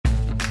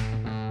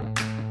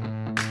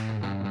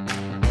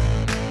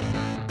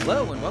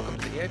Hello and welcome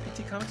to the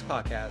AIPT Comics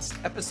Podcast,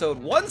 episode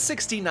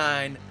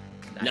 169.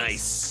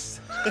 Nice.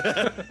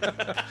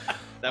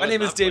 My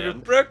name is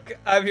David Brooke.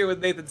 I'm here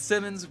with Nathan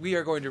Simmons. We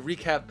are going to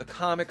recap the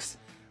comics,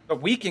 a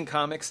week in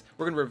comics.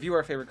 We're going to review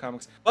our favorite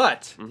comics.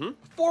 But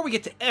before we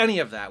get to any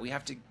of that, we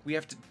have to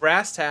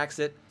brass tacks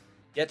it,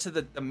 get to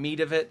the meat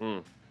of it,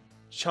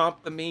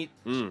 chomp the meat.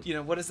 You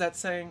know, what is that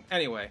saying?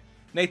 Anyway,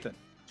 Nathan.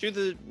 To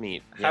the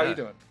meat. How are you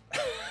doing?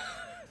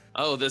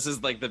 Oh, this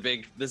is like the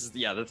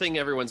thing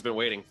everyone's been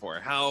waiting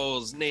for.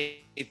 How's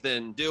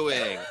Nathan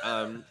doing?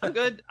 I'm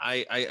good.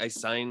 I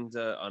signed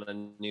on a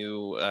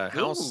new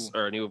house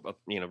or a new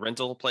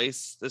rental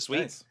place this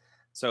week. Nice.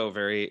 So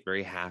very,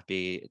 very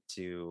happy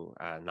to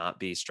not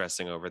be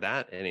stressing over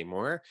that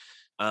anymore.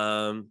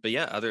 But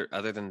yeah,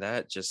 other than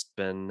that, just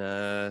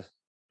been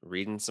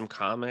reading some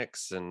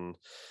comics and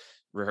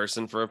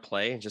rehearsing for a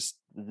play, just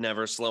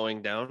never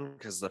slowing down,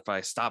 because if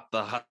I stop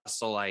the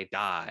hustle, I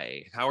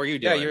die. How are you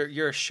doing? Yeah,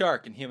 you're a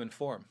shark in human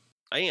form.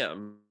 I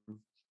am.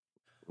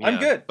 Yeah, I'm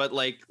good, but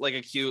like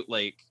a cute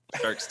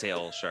shark's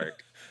tail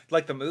shark,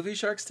 like the movie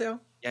Shark's Tale.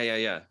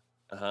 Yeah.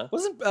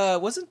 Wasn't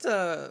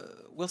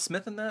Will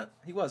Smith in that?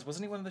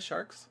 Wasn't he one of the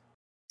sharks?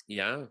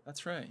 Yeah,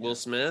 that's right. Will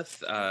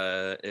Smith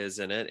is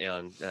in it,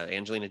 and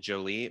Angelina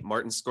Jolie,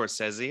 Martin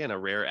Scorsese in a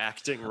rare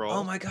acting role.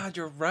 Oh my God,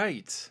 you're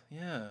right.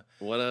 Yeah.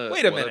 Wait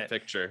a minute.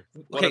 Picture.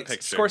 What a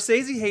picture.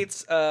 Scorsese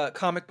hates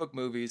comic book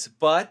movies,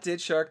 but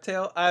did Shark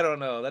Tale? I don't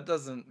know. That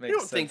doesn't make sense. I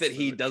don't think that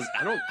he does.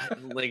 I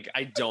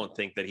don't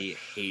think that he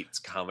hates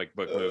comic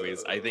book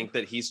movies. I think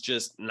that he's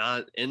just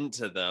not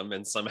into them,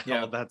 and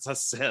somehow that's a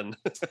sin.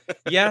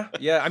 Yeah.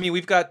 I mean,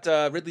 we've got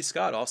Ridley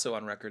Scott also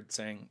on record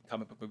saying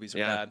comic book movies are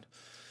bad.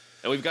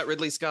 And we've got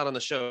Ridley Scott on the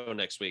show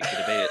next week to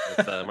debate it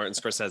with Martin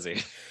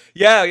Scorsese.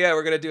 Yeah,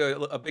 we're gonna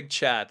do a big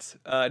chat.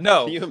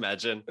 No, can you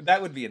imagine?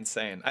 That would be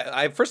insane.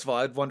 I first of all,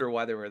 I'd wonder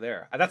why they were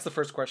there. That's the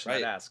first question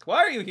I'd ask. Why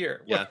are you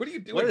here? Yeah. What are you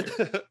doing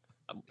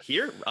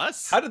here?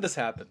 Us? How did this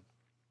happen?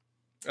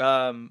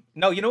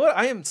 No, you know what?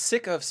 I am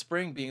sick of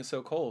spring being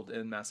so cold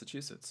in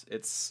Massachusetts.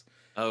 It's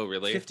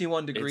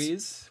 51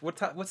 degrees.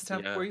 What's the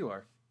temperature where you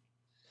are?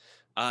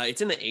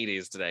 It's in the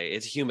 80s today.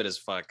 It's humid as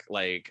fuck.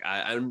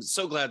 I'm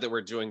so glad that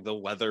we're doing the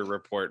weather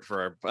report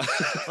for our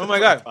oh my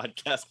God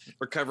podcast.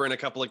 We're covering a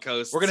couple of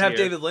coasts. We're gonna have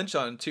David Lynch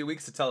on in 2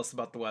 weeks to tell us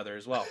about the weather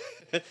as well.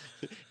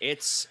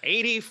 It's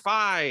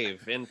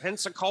 85 in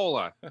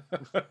Pensacola.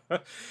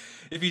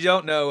 If you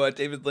don't know,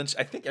 David Lynch,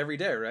 I think every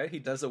day, right? He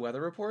does a weather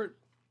report.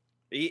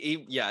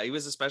 He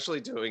was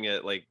especially doing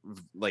it like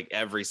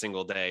every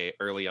single day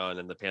early on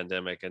in the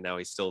pandemic, and now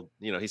he's still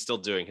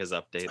doing his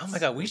updates. Oh my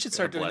God, we should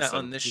start doing that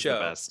on this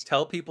show.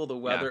 Tell people the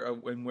weather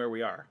and where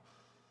we are.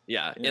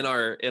 Yeah, in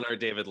our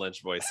David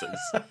Lynch voices.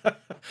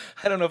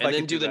 I don't know if I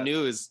can do the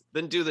news.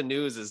 Then do the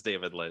news as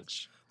David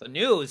Lynch. The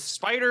news.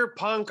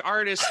 Spider-Punk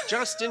artist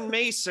Justin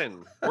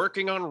Mason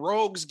working on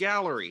Rogues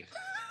Gallery.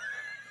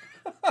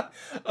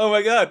 Oh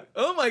my God.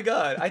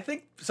 I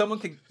think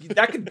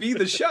that could be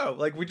the show.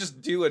 We just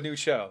do a new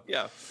show.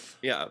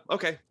 Yeah.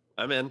 Okay.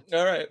 I'm in.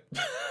 All right.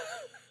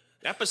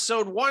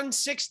 Episode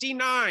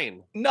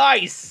 169.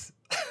 Nice.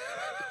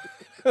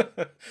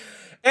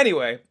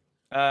 Anyway,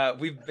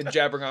 we've been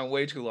jabbering on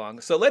way too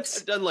long. So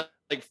let's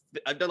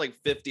I've done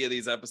 50 of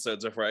these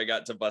episodes before I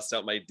got to bust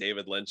out my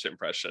David Lynch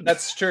impression.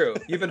 That's true.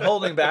 You've been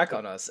holding back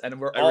on us, and I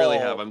really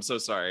have. I'm so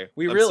sorry.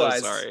 We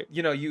realized,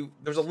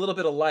 there's a little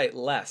bit of light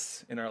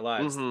less in our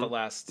lives the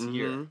last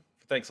year.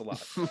 Thanks a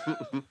lot.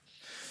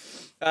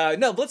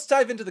 No, let's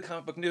dive into the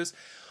comic book news.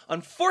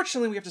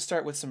 Unfortunately, we have to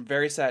start with some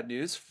very sad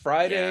news.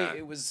 Friday,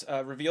 it was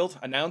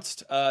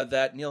announced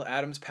that Neal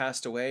Adams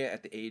passed away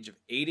at the age of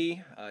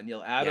 80.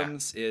 Neal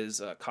Adams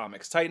is a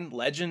comics titan,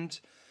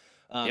 legend.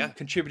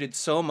 Contributed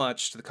so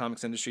much to the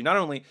comics industry, not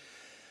only,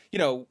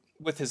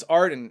 with his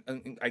art and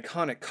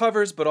iconic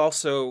covers, but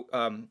also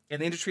in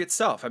the industry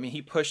itself. I mean,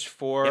 he pushed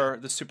for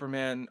the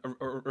Superman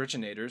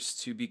originators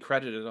to be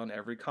credited on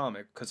every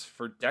comic, because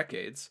for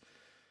decades,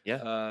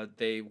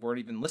 they weren't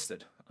even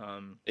listed.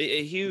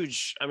 A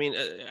huge,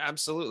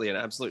 absolutely an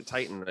absolute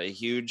titan, a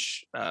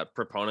huge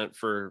proponent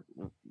for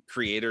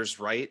creators'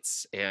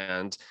 rights,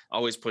 and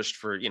always pushed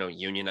for,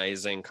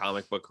 unionizing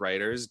comic book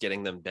writers,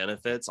 getting them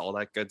benefits, all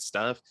that good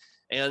stuff.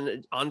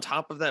 And on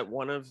top of that,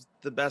 one of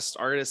the best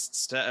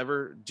artists to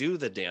ever do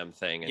the damn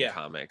thing in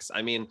comics.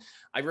 I mean,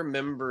 I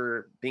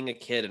remember being a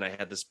kid and I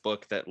had this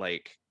book that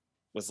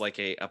was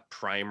a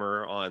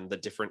primer on the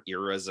different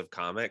eras of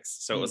comics.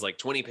 So it was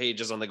 20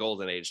 pages on the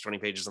Golden Age, 20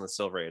 pages on the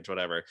Silver Age,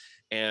 whatever.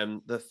 And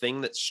the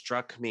thing that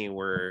struck me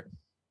were,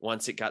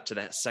 once it got to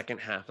that second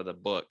half of the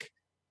book,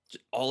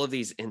 all of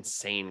these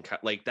insane,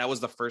 that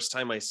was the first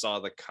time I saw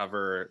the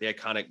cover, the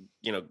iconic,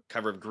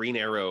 cover of Green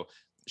Arrow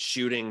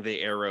shooting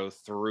the arrow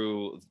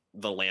through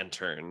the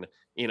lantern,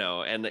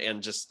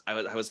 and just I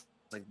was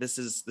like, this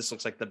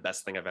looks like the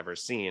best thing I've ever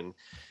seen.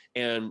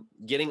 And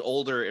getting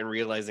older and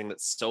realizing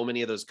that so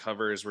many of those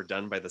covers were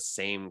done by the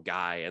same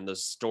guy, and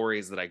those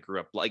stories that I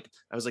grew up I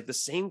was like, the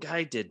same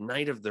guy did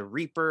Night of the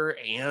Reaper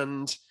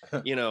and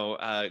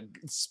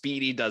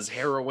Speedy does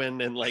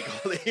heroin, and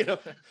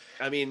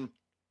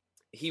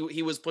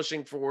he was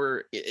pushing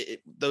for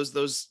those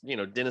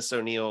Dennis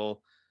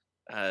O'Neil,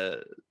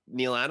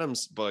 Neil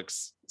Adams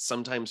books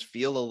sometimes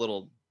feel a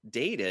little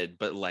dated,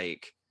 but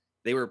like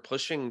they were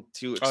pushing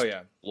to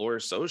explore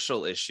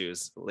social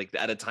issues like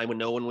at a time when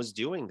no one was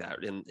doing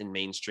that in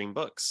mainstream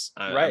books.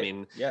 Right. I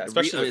mean, yeah,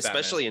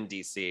 especially in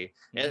DC,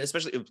 and Mhm.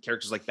 especially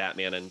characters like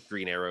Batman and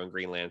Green Arrow and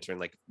Green Lantern,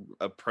 like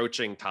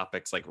approaching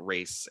topics like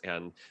race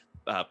and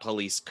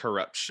police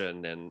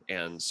corruption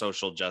and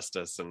social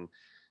justice. And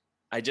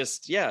I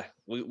just,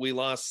 we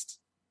lost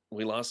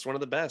one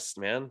of the best,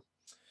 man.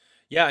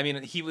 Yeah, I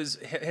mean,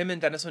 him and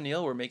Dennis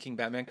O'Neil were making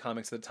Batman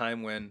comics at a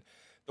time when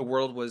the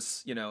world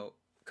was,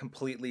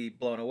 completely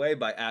blown away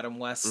by Adam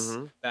West's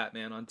Mm-hmm.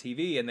 Batman on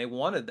TV, and they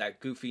wanted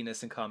that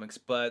goofiness in comics,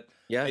 but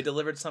Yeah, they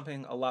delivered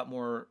something a lot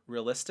more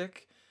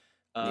realistic,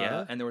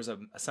 yeah. and there was a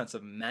sense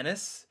of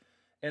menace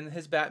in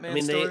his I Batman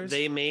mean, stories.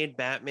 they made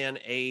Batman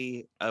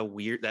a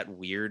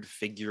weird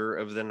figure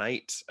of the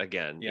night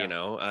again.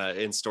 Yeah.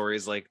 In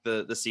stories like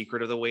the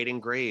Secret of the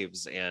Waiting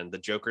Graves and the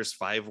Joker's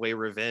 5-Way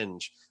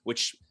Revenge,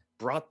 which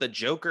brought the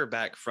Joker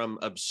back from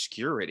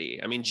obscurity.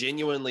 I mean,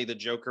 genuinely, the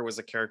Joker was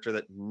a character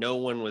that no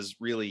one was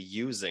really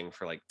using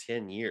for like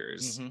 10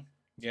 years. Mm-hmm.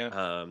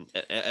 Yeah.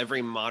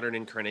 Every modern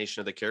incarnation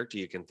of the character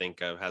you can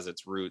think of has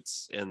its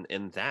roots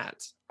in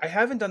that. I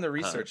haven't done the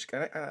research.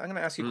 I'm going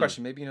to ask you a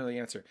question. Maybe you know the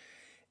answer.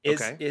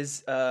 Okay.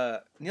 Is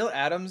Neil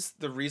Adams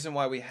the reason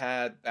why we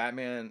had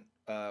Batman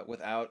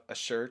without a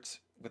shirt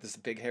with his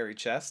big hairy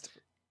chest?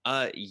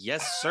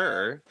 Yes,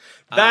 sir.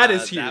 That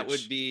is huge. That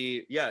would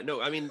be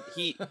I mean,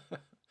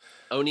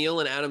 O'Neil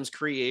and Adams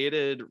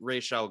created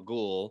Ra's al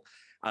Ghul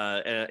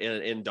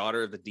in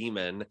Daughter of the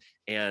Demon,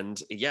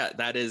 and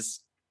that is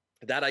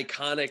that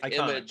iconic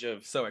image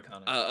of so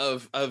iconic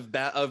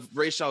of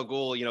Ra's al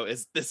Ghul.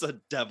 Is this a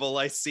devil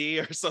I see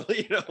or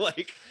something?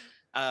 Like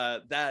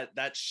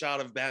that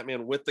shot of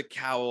Batman with the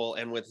cowl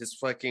and with his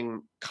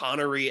fucking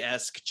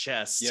Connery-esque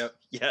chest. Yep.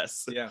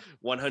 Yes. Yeah.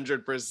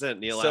 100%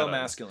 Neil so Adams.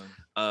 Masculine.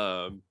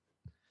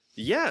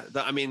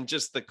 I mean,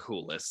 just the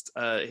coolest.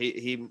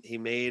 He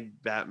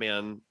made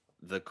Batman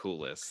the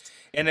coolest.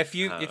 And if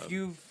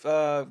you've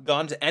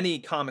gone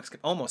to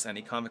almost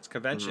any comics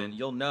convention, mm-hmm.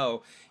 you'll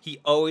know he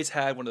always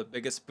had one of the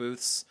biggest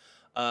booths,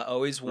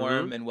 always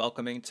warm mm-hmm. and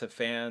welcoming to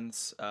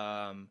fans.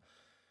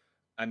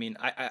 I mean,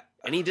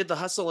 and he did the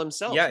hustle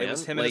himself. Yeah, man. It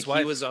was him and his wife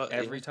he was,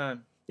 every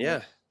time.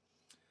 Yeah.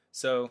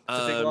 So it's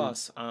a big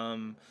loss.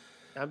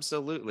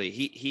 Absolutely.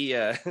 He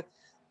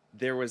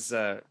there was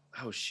oh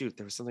shoot,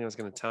 there was something I was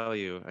going to tell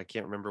you. I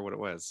can't remember what it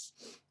was.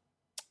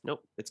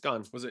 Nope, it's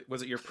gone. Was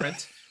it your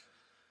print?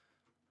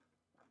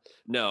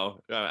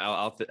 No,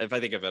 I'll if I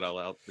think of it,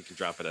 we can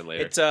drop it in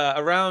later. It's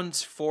around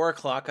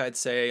 4:00, I'd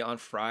say, on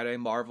Friday.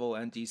 Marvel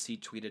and DC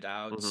tweeted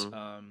out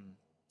mm-hmm.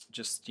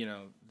 Just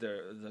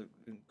the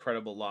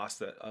incredible loss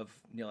of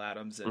Neil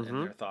Adams and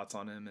their thoughts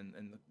on him and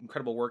the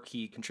incredible work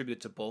he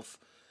contributed to both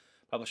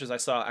publishers. I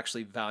saw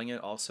actually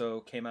Valiant also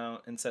came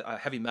out and said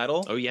Heavy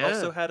Metal.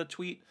 Also had a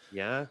tweet.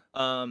 Yeah.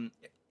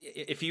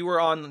 If you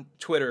were on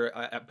Twitter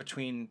at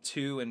between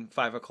 2 and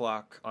 5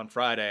 o'clock on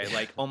Friday,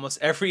 like almost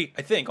every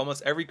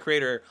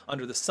creator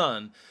under the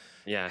sun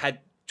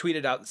had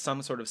tweeted out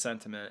some sort of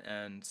sentiment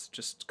and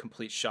just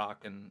complete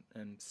shock and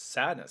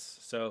sadness.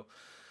 So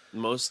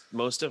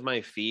most of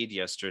my feed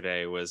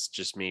yesterday was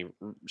just me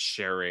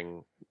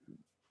sharing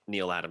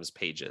Neil Adams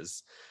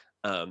pages.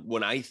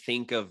 When I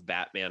think of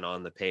Batman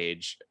on the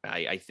page,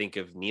 I think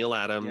of Neil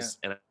Adams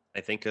and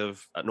I think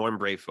of Norm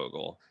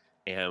Brayfogle,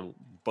 and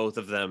both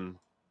of them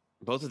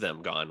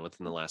gone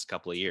within the last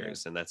couple of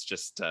years. And that's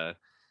just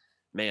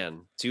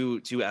man,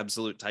 two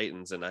absolute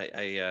titans. And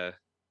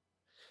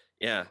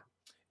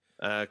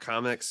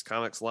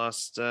comics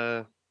lost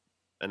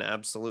an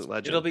absolute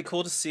legend. It'll be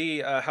cool to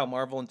see how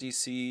Marvel and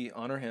DC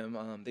honor him.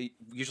 They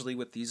usually,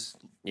 with these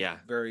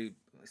very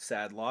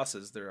sad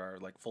losses, there are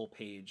like full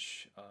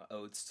page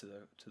odes to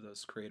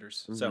those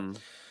creators. So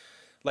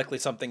likely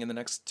something in the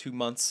next 2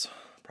 months,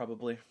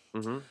 probably.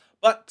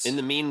 But in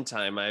the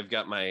meantime, I've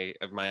got my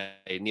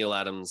Neil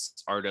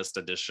Adams Artist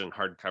Edition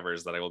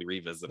hardcovers that I will be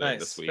revisiting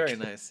this week. Very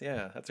nice.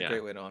 Yeah, that's a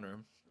great way to honor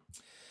him.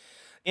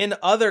 In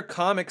other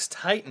Comics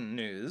Titan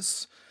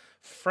news,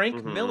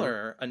 Frank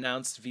Miller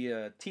announced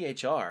via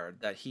THR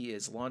that he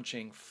is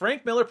launching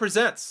Frank Miller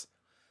Presents,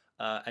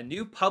 a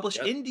new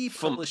indie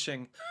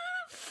publishing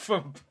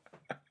from.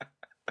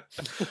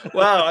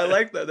 Wow, I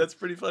like that. That's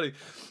pretty funny.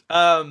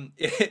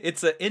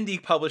 It's an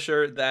indie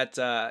publisher that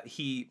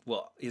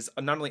is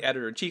not only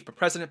editor-in-chief but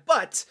president.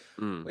 But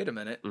wait a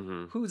minute,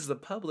 who's the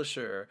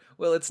publisher?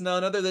 Well, it's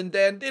none other than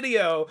Dan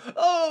Didio.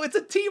 Oh, it's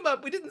a team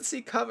up we didn't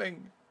see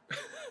coming.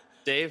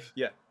 Dave?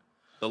 Yeah.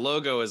 The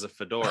logo is a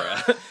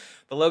fedora.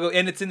 The logo,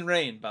 and it's in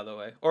rain, by the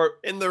way. Or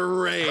in the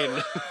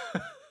rain.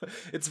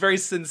 It's very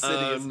Sin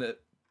City, isn't it?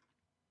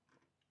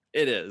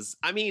 It is.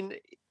 I mean,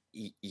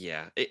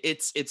 yeah.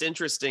 It's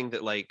interesting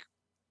that like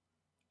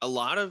a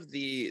lot of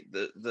the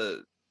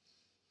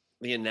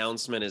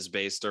announcement is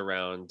based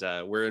around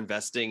we're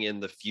investing in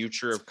the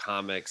future of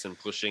comics and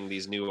pushing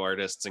these new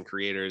artists and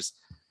creators,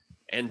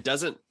 and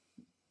doesn't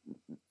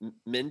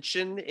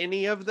mention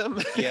any of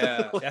them.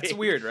 Yeah, Like, that's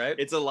weird, right?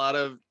 It's a lot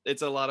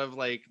of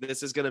like,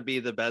 this is going to be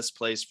the best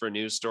place for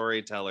new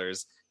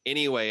storytellers.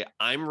 Anyway,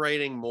 I'm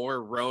writing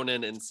more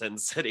Ronin and Sin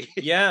City.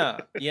 Yeah,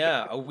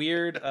 a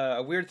weird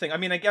thing. I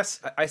mean, I guess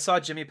I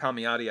saw Jimmy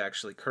Palmiotti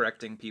actually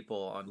correcting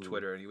people on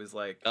Twitter, and he was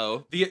like,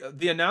 "Oh,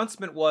 the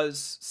announcement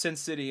was Sin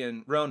City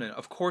and Ronin.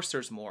 Of course,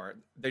 there's more.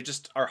 They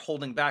just are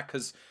holding back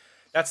because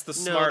that's the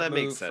smart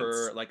move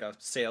for like a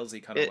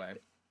salesy kind of way."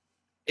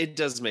 It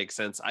does make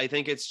sense. I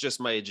think it's just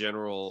my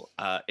general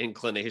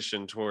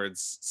inclination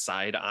towards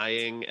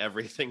side-eyeing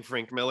everything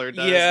Frank Miller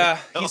does. Yeah,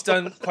 he's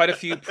done quite a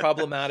few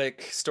problematic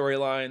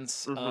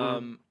storylines.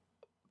 Mm-hmm.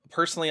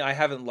 Personally, I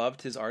haven't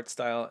loved his art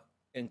style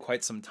in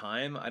quite some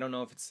time. I don't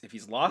know if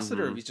he's lost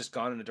it or if he's just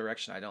gone in a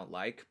direction I don't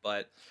like,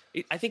 but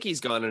I think he's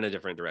gone in a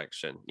different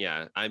direction.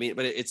 Yeah, I mean,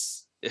 but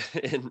it's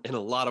in a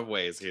lot of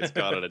ways he's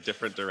gone in a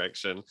different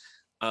direction.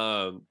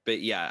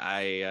 But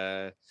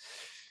yeah,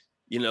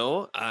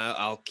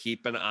 I'll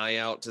keep an eye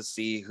out to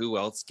see who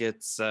else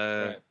gets.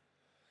 Right.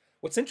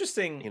 What's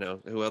interesting,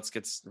 who else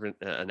gets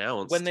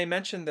announced when they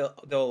mentioned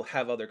they'll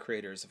have other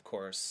creators, of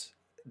course.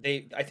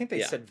 I think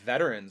they said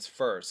veterans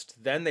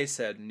first, then they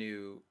said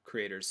new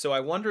creators. So I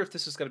wonder if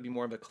this is going to be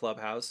more of a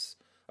clubhouse,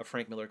 a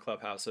Frank Miller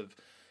clubhouse of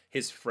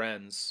his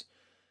friends.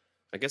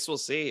 I guess we'll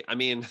see. I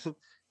mean,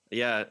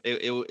 yeah,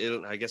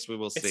 I guess we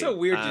will see. It's so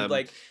weird, dude.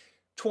 Like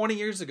 20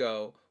 years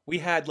ago, we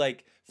had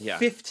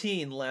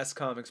 15 less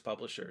comics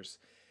publishers.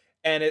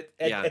 And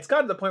it's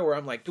gotten to the point where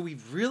I'm like, do we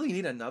really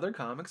need another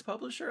comics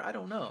publisher? I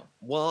don't know.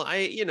 Well,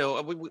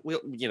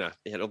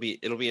 it'll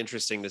be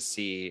interesting to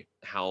see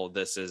how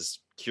this is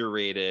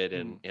curated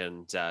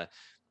and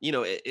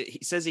he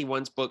says he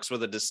wants books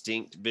with a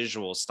distinct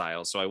visual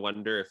style. So I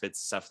wonder if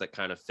it's stuff that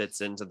kind of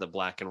fits into the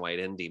black and white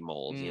indie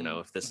mold.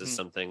 If this is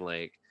something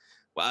like,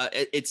 well,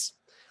 it's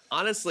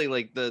honestly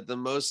like the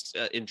most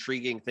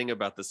intriguing thing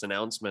about this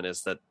announcement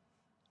is that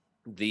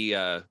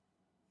the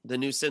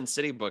new Sin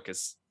City book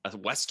is a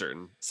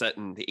Western set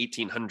in the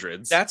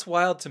 1800s. That's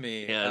wild to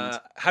me. And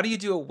how do you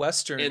do a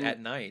Western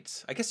at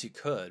night? I guess you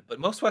could,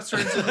 but most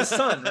Westerns in the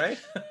sun, right?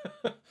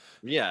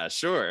 Yeah,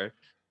 sure.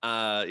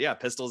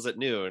 Pistols at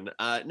noon.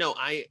 No,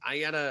 I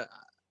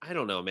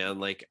don't know, man.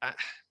 Like,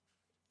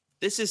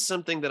 this is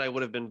something that I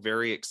would have been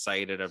very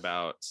excited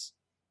about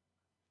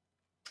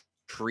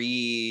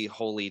pre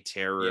Holy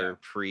Terror,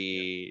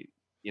 pre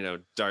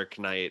Dark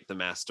Knight, the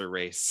Master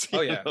Race.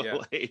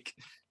 Like,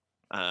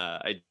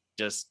 I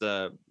just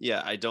I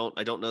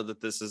don't know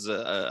that this is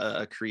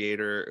a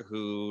creator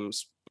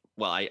who's,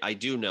 well, I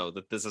do know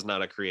that this is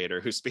not a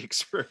creator who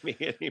speaks for me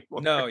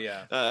anymore. No,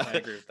 I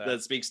agree with that.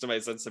 That speaks to my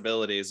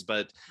sensibilities.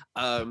 But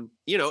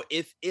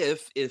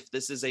if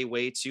this is a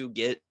way to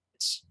get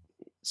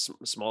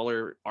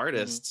smaller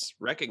artists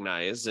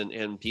recognized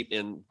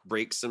and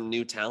break some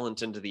new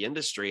talent into the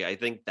industry, I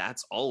think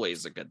that's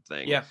always a good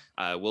thing. Yeah,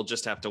 we'll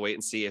just have to wait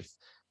and see if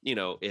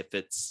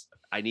it's.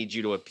 I need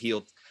you to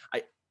appeal.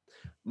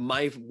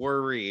 My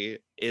worry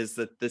is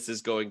that this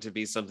is going to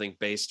be something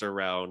based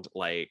around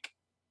like,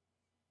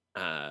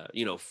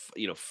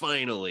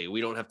 finally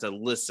we don't have to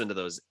listen to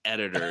those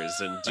editors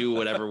and do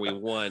whatever we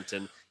want.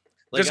 And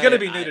there's going to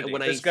be nudity.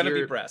 There's going to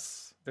be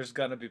breasts. There's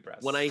going to be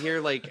breasts. When I hear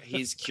like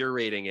he's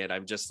curating it,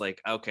 I'm just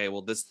like, okay,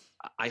 well,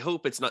 I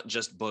hope it's not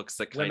just books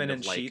that kind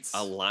of like sheets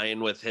align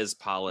with his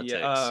politics.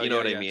 You know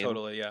what I mean?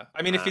 Totally. Yeah.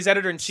 I mean, if he's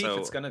editor in chief,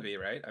 it's going to be,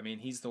 right. I mean,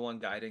 he's the one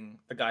guiding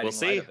light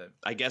of it.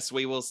 I guess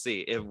we will see.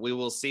 If we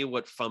will see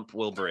what Fump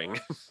will bring.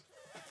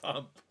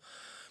 Fump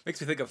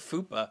makes me think of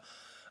Fupa.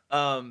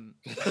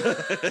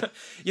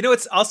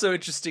 What's also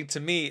interesting to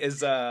me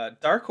is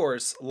Dark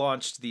Horse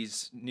launched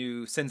these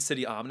new Sin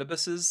City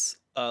omnibuses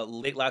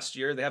late last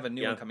year. They have a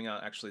new one coming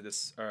out actually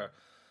this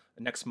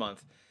next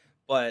month,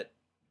 but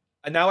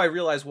now I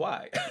realize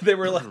why. They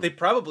were like, they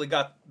probably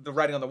got the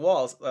writing on the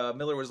walls.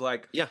 Miller was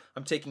like,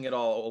 I'm taking it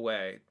all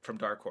away from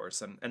Dark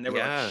Horse, and they were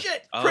like,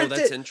 shit,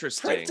 that's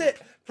interesting.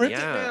 Print it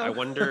now. I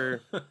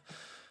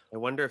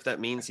wonder if that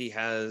means he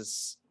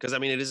has, because I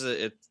mean, it's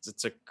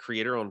a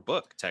creator-owned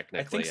book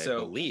technically. I think so. I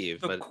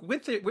believe. But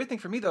weird thing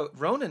for me though,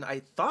 Ronin I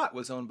thought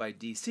was owned by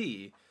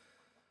DC,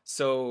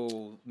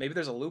 so maybe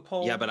there's a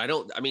loophole. Yeah, but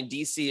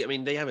DC. I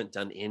mean, they haven't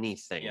done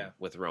anything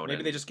with Ronin.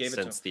 Maybe they just gave it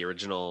since the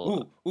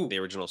original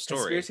story.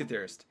 Conspiracy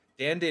theorist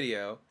Dan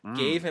Didio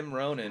gave him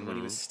Ronin when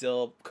he was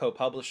still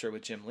co-publisher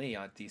with Jim Lee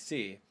on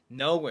DC,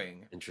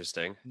 knowing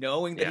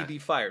that he'd be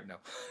fired. No,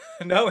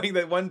 knowing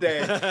that one day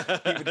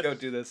he would go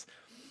do this.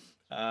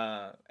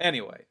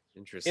 Anyway,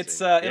 interesting. It's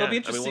it'll be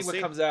interesting what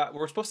comes out.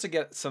 We're supposed to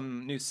get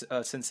some new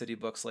Sin City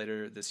books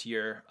later this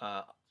year.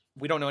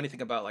 We don't know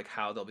anything about like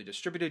how they'll be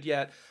distributed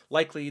yet.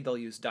 Likely they'll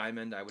use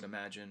Diamond, I would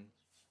imagine.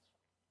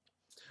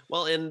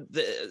 Well, and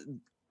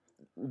the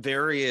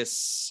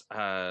various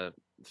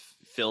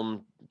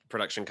film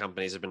production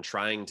companies have been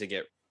trying to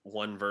get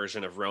one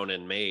version of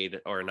Ronin made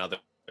or another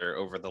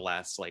over the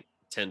last like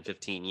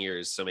 10-15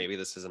 years. So maybe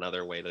this is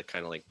another way to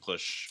kind of like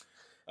push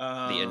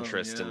the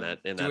interest in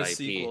that do that a IP.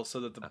 sequel so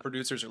that the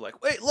producers are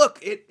like, wait, look,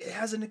 it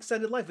has an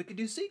extended life. We could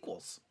do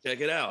sequels.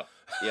 Check it out.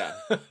 Yeah.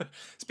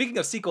 Speaking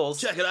of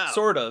sequels, Check it out.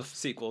 sort of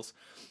sequels.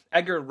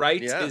 Edgar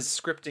Wright Yeah. is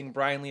scripting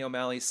Brian Lee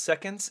O'Malley's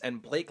Seconds,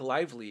 and Blake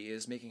Lively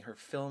is making her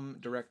film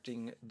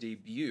directing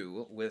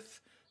debut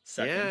with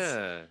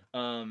Seconds.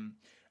 Yeah.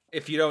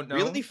 If you don't know,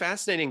 Really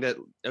fascinating that.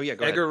 Oh yeah,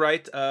 go Edgar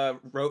ahead. Wright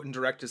wrote and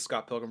directed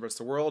Scott Pilgrim vs.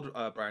 the World,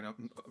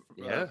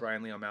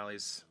 Brian Lee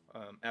O'Malley's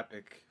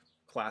epic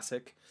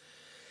classic.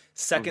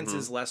 Seconds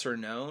is lesser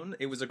known.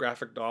 It was a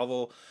graphic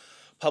novel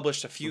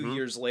published a few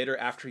years later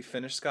after he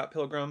finished Scott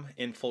Pilgrim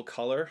in full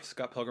color.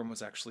 Scott Pilgrim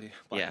was actually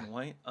black and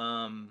white.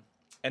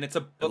 And it's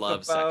a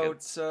book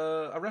about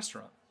a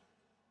restaurant.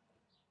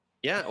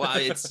 Yeah, well,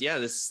 it's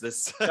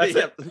this.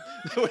 Yeah.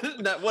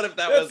 What if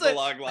that was the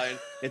log line?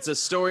 It's a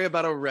story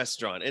about a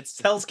restaurant.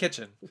 It's Hell's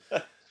Kitchen.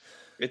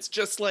 It's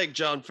just like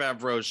Jon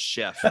Favreau's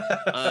Chef,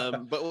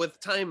 but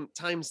with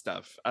time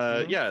stuff.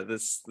 Yeah,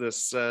 this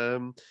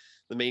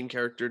the main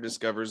character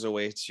discovers a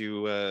way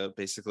to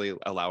basically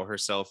allow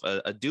herself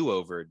a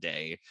do-over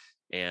day,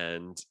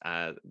 and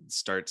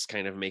starts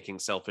kind of making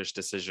selfish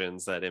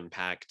decisions that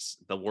impact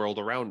the world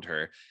around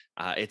her.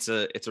 It's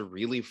a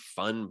really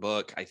fun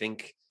book. I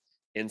think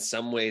in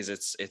some ways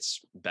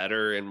it's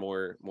better and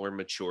more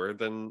mature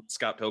than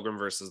Scott Pilgrim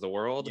versus the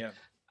World.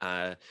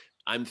 Yeah.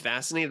 I'm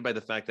fascinated by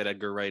the fact that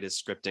Edgar Wright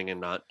is scripting and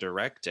not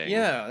directing.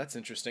 Yeah, that's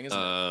interesting, isn't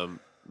it?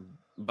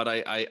 But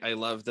I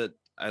love that.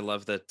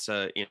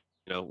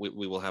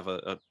 We will have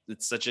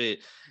it's such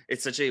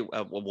a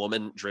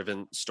woman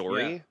driven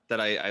story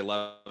that I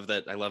love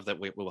that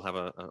we will have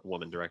a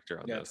woman director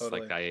on this.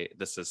 Totally. Like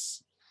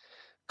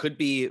could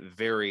be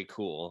very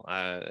cool.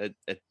 I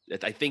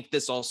think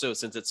this also,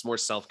 since it's more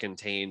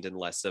self-contained and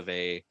less of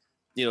a,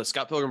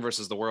 Scott Pilgrim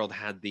versus the World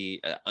had the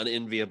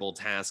unenviable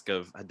task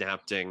of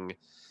adapting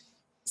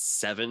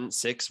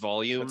 6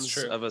 volumes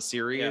of a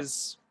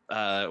series,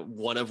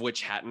 one of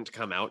which hadn't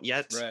come out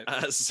yet.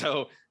 Right.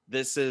 So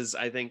this is,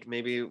 I think,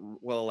 maybe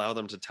will allow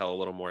them to tell a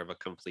little more of a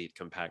complete,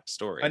 compact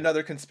story.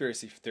 Another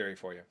conspiracy theory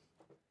for you.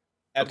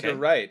 Edgar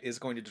Wright is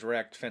going to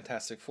direct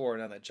Fantastic Four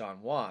now that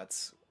John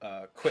Watts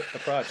quit the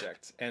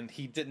project, and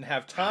he didn't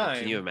have time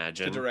Can you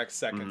imagine? to direct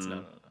Seconds.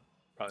 No,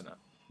 probably not.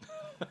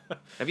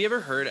 Have you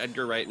ever heard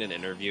Edgar Wright in an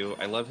interview?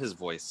 I love his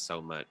voice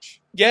so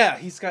much. Yeah,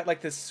 he's got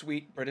like this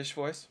sweet British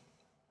voice.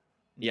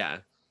 Yeah.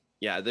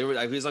 He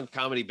was on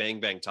Comedy Bang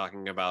Bang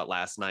talking about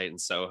Last Night in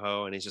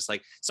Soho, and he's just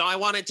like, so I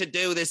wanted to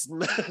do this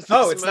it's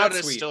not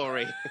sweet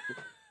story.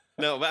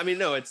 No, but I mean,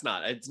 no, it's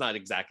not. It's not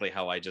exactly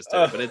how I just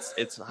did it, but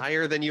it's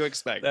higher than you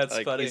expect. That's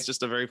funny. He's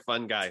just a very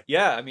fun guy.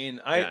 Yeah, I mean,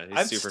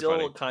 I'm still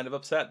funny. kind of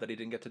upset that he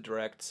didn't get to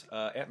direct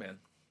Ant-Man.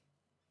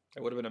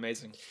 It would have been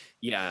amazing.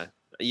 Yeah,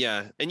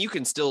 and you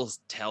can still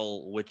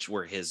tell which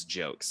were his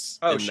jokes.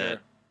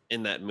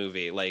 In that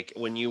movie. Like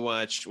when you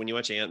watch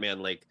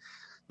Ant-Man, like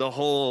the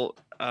whole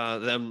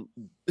them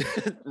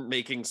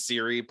making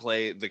Siri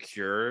play The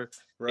Cure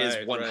is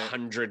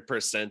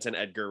 100% an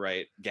Edgar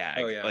Wright gag.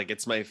 Oh, yeah. Like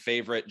it's my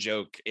favorite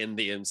joke in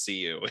the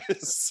MCU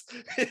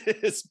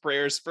is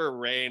Prayers for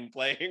Rain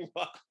playing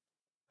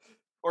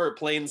or a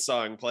Plane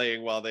Song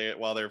playing while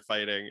they're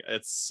fighting.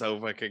 It's so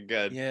fucking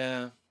good.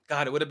 Yeah.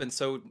 God, it would have been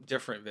so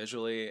different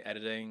visually.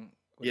 Editing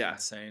would be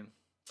insane.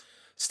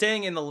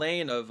 Staying in the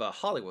lane of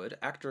Hollywood,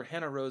 actor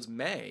Hannah Rose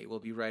May will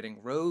be writing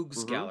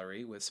Rogues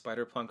Gallery with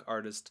Spider-Punk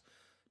artist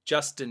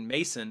Justin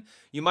Mason.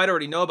 You might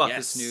already know about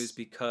this news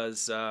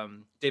because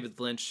David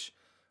Lynch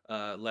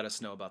let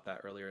us know about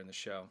that earlier in the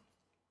show.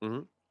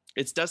 Mm-hmm.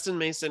 It's Dustin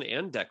Mason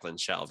and Declan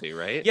Shalvey,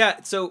 right?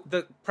 Yeah, so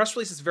the press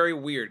release is very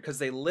weird because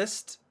they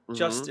list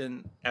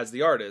Justin as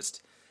the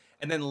artist,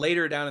 and then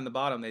later down in the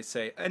bottom they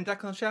say, and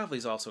Declan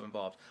Shalvey's also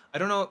involved. I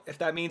don't know if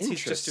that means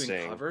he's just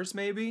doing covers,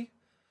 maybe.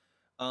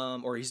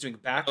 Or he's doing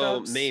backups.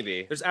 Oh,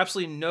 maybe. There's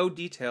absolutely no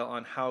detail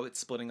on how it's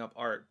splitting up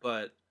art,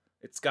 but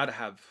it's got to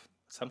have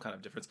some kind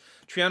of difference.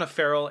 Triana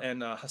Farrell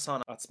and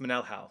Hassan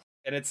Otsmanelhal.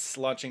 And it's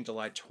launching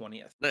July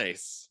 20th.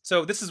 Nice.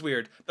 So this is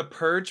weird. The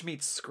Purge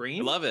meets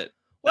Scream? I love it.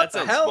 What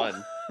that the sounds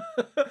hell?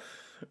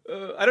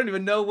 fun. I don't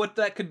even know what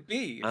that could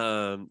be.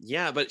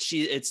 Yeah, but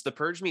it's The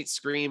Purge meets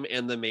Scream,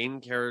 and the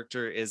main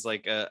character is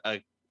like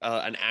an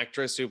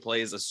actress who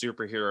plays a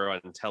superhero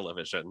on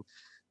television.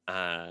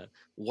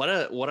 What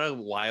a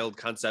wild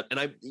concept.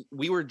 And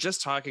we were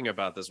just talking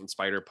about this when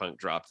Spider-Punk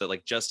dropped, that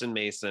like Justin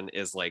Mason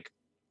is like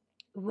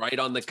right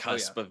on the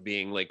cusp of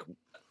being like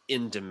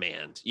in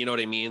demand. You know what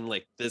I mean?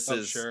 Like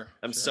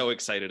I'm so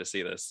excited to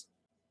see this.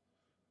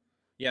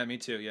 Yeah, me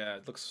too. Yeah,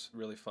 it looks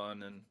really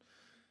fun, and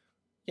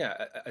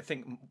yeah, I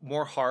think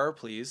more horror,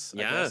 please.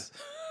 Yeah. I guess.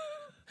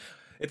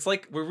 It's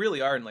like we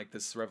really are in like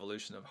this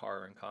revolution of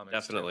horror in comics.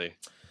 Definitely.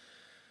 Too.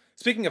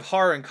 Speaking of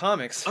horror and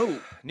comics,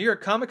 New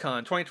York Comic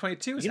Con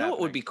 2022 is happening. What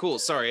would be cool?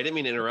 Sorry, I didn't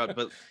mean to interrupt,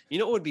 but you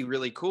know what would be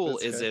really cool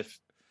is if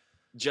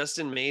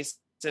Justin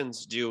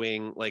Mason's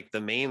doing like the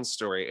main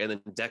story, and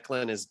then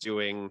Declan is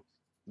doing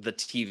the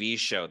TV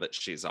show that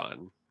she's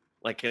on.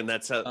 Like, and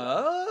that's how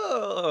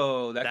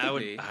Oh, that could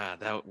be.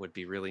 that would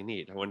be really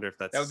neat. I wonder if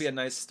That would be a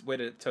that's nice way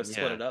to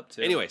split it up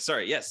too. Anyway,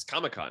 sorry. Yes,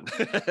 Comic-Con.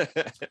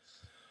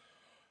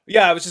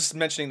 Yeah, I was just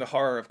mentioning the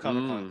horror of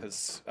Comic-Con Mm.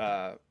 because,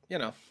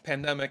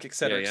 pandemic, et Yeah,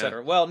 cetera, et yeah.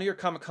 cetera. Well, New York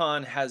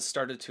Comic-Con has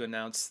started to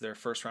announce their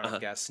first round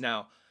of guests.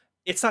 Now,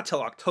 it's not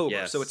till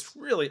October, so it's Yes.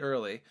 really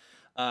early.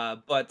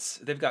 But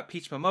they've got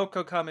Peach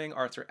Momoko coming,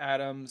 Arthur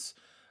Adams,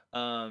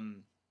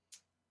 um,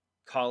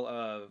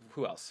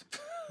 who else?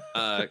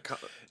 Co-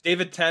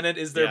 David Tennant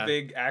is their Yeah.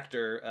 big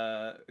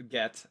actor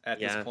get at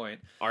this Yeah.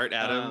 point. Art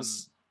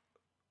Adams.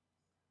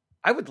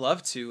 I would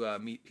love to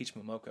meet Peach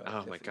Momoko. Oh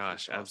if my it's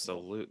gosh, possible.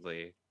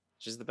 absolutely.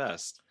 She's the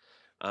best.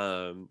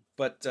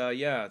 But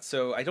yeah,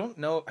 so I don't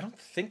know. I don't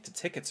think the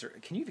tickets are.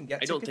 Can you even get I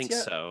tickets don't think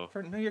yet so.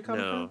 for New York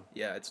Comic Con? No.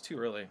 Yeah, it's too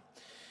early.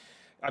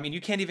 I mean,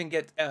 you can't even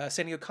get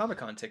San Diego Comic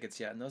Con tickets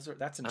yet, and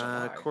that's in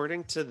July.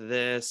 According to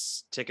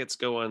this, tickets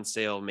go on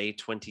sale May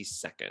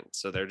 22nd.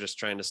 So they're just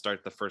trying to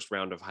start the first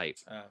round of hype.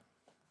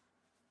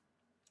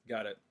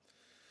 Got it.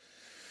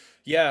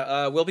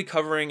 Yeah, we'll be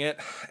covering it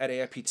at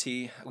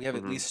AIPT. We have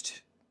at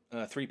least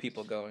 3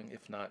 people going,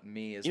 if not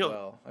me as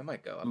well. I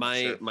might go. I'm not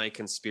sure. My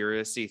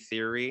conspiracy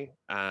theory,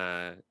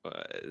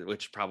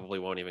 which probably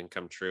won't even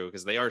come true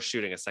because they are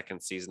shooting a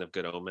second season of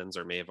Good Omens,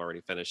 or may have already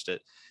finished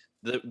it.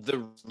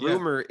 The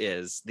rumor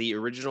is the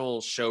original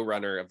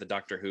showrunner of the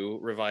Doctor Who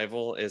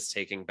revival is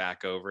taking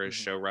back over as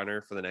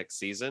showrunner for the next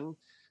season.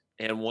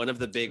 And one of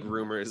the big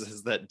rumors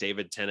is that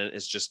David Tennant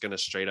is just going to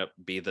straight up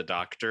be the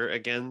Doctor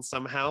again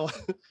somehow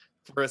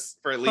for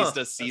at least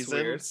a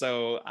season.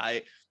 So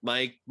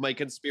my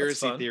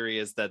conspiracy theory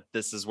is that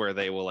this is where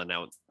they will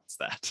announce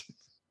that.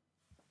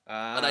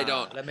 But I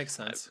don't. That makes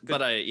sense.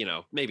 But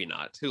maybe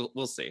not.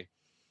 We'll see.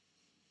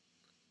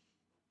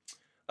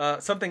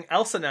 Something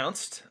else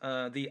announced: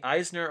 the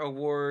Eisner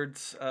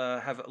Awards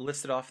have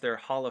listed off their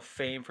Hall of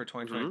Fame for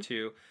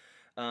 2022,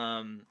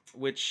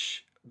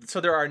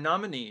 so there are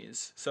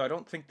nominees. So I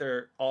don't think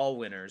they're all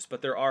winners,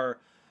 but there are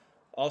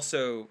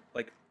also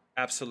like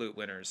absolute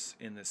winners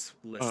in this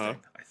listing.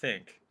 I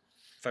think,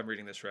 if I'm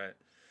reading this right.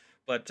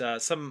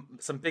 But some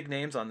big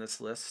names on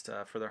this list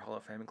for their Hall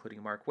of Fame,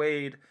 including Mark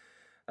Waid,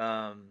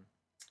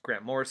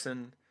 Grant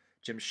Morrison,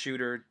 Jim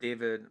Shooter,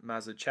 David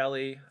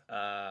Mazzucchelli,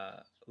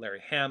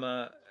 Larry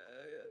Hama,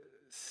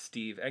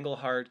 Steve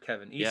Englehart,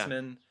 Kevin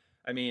Eastman.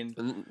 I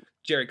mean,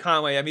 Jerry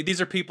Conway. I mean,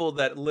 these are people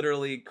that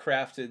literally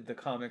crafted the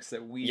comics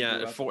that we grew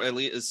up with. At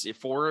least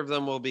 4 of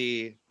them will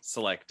be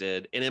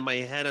selected. And in my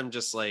head, I'm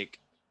just like,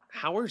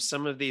 how are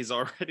some of these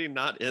already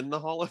not in the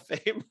Hall of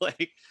Fame?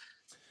 Like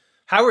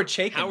Howard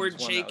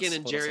Chaykin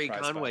and Jerry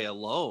Conway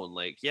alone.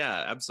 Like,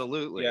 yeah,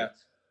 absolutely. Yeah.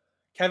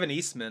 Kevin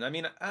Eastman. I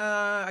mean,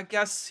 I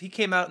guess he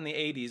came out in the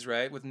 80s,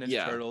 right, with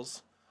Ninja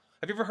Turtles.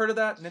 Have you ever heard of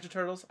that, Ninja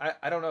Turtles?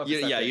 I don't know if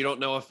it's that big. You don't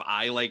know if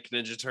I like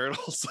Ninja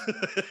Turtles.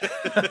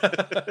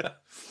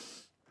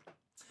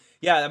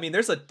 Yeah, I mean,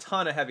 there's a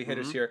ton of heavy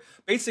hitters here.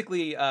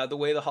 Basically, the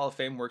way the Hall of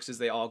Fame works is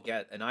they all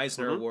get an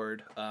Eisner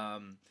Award.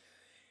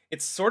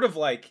 It's sort of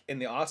like in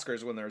the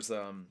Oscars when there's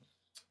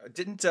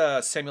didn't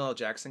Samuel L.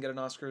 Jackson get an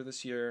Oscar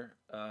this year?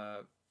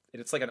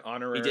 It's like an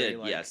honorary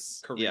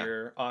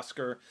career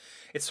Oscar.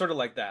 It's sort of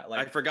like that.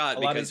 Like, I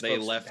forgot because they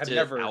left it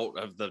out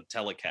of the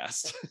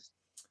telecast.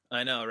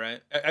 I know,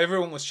 right?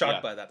 Everyone was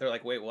shocked by that. They're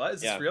like, wait, what?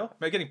 Is this real? Am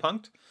I getting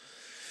punked?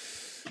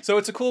 So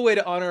it's a cool way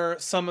to honor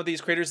some of these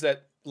creators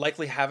that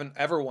likely haven't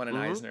ever won an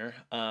Eisner.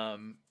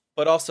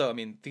 But also, I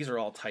mean, these are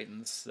all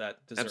titans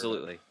that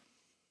deserve it.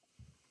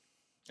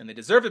 And they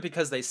deserve it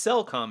because they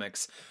sell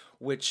comics,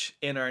 which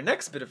in our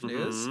next bit of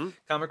news,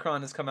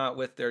 Comic-Con has come out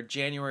with their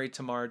January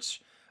to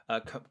March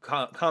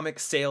comic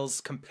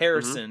sales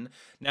comparison.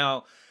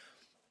 Now,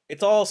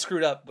 it's all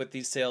screwed up with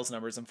these sales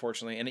numbers,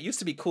 unfortunately. And it used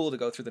to be cool to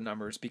go through the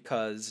numbers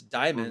because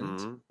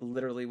Diamond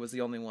literally was the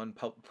only one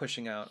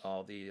pushing out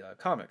all the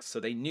comics. So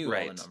they knew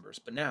all the numbers.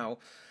 But now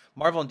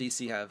Marvel and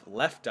DC have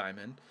left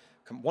Diamond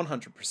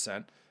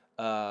 100%.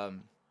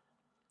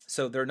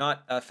 So they're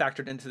not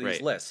factored into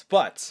these lists.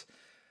 But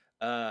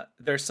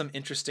there's some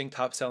interesting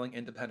top-selling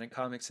independent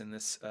comics in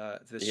this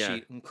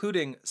sheet,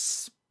 including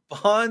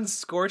Spawn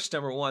Scorched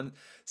 #1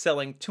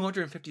 selling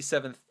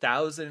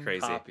 257,000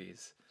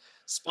 copies.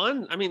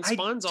 Spawn, I mean,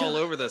 Spawn's all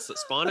over this.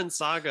 Spawn and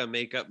Saga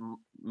make up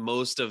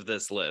most of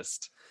this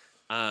list.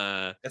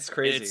 That's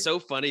crazy. And it's so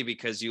funny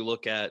because you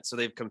look at, so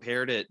they've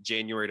compared it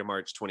January to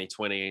March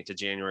 2020 to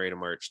January to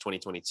March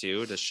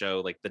 2022 to show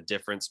like the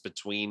difference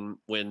between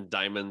when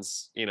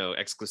Diamond's,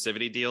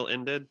 exclusivity deal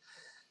ended.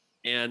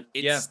 And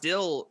it's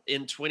still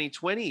in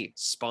 2020,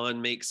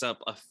 Spawn makes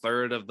up a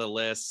third of the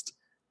list.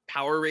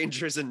 Power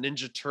Rangers and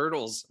Ninja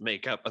Turtles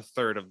make up a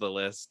third of the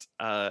list.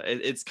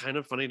 It's kind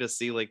of funny to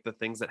see like the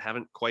things that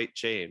haven't quite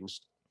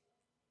changed.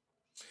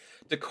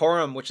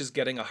 Decorum, which is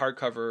getting a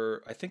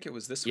hardcover, I think it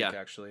was this week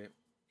actually,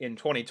 in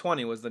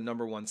 2020 was the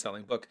 #1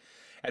 selling book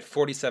at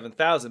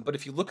 47,000. But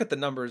if you look at the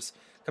numbers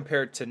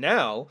compared to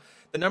now,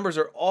 the numbers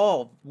are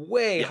all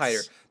way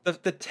higher. The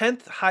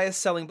 10th highest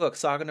selling book,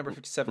 Saga number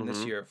 57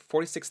 this year,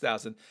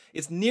 46,000,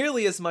 is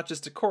nearly as much as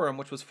Decorum,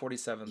 which was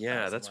 47,000.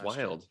 Yeah, that's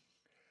wild.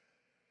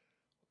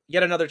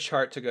 yet another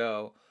chart to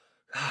go.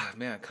 Ah,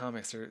 man,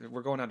 comics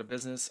we're going out of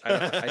business.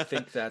 I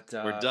think that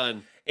we're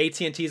done.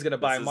 AT&T is going to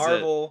buy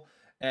Marvel,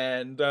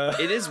 and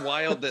it is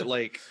wild that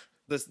like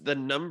the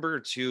number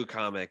 2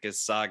 comic is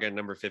Saga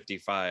number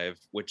 55,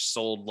 which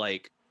sold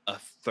like a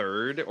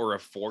third or a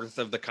fourth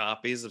of the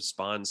copies of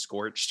Spawn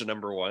Scorched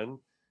number 1.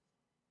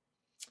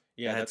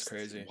 Yeah, that's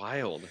crazy.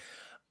 Wild.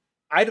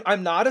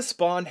 I'm not a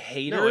Spawn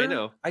hater. No, I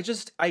know.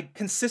 I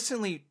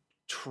consistently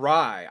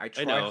try. I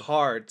try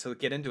hard to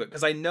get into it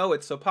because I know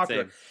it's so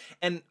popular. Same.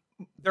 And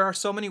there are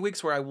so many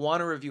weeks where I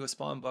want to review a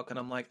Spawn book and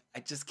I'm like,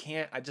 I just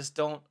can't. I just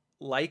don't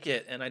like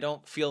it, and I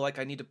don't feel like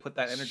I need to put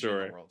that energy in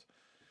the world.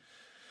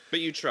 But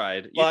you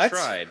tried. You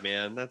tried,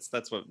 man.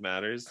 That's what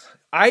matters.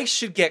 I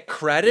should get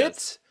credit,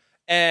 yes.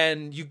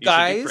 And you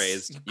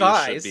guys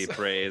should be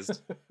praised.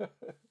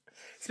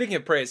 Speaking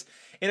of praise,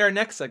 in our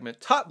next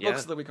segment, top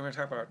books of the week, we're going to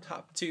talk about our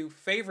top 2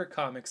 favorite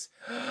comics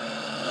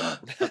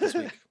this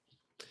week.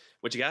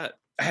 What you got?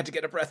 I had to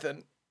get a breath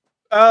in.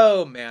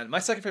 Oh man, my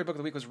second favorite book of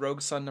the week was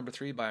Rogue Sun number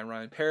 3 by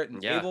Ryan Parrott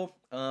and Abel.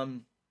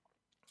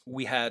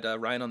 We had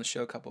Ryan on the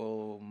show a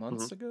couple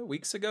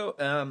weeks ago.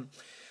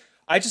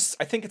 I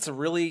think it's a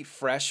really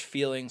fresh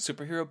feeling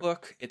superhero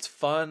book. It's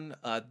fun.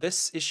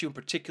 This issue in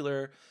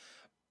particular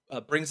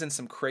brings in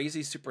some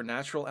crazy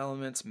supernatural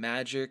elements,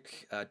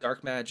 magic,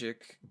 dark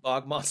magic,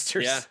 bog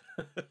monsters. Yeah.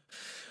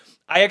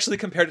 I actually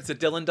compared it to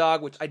Dylan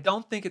Dog, which I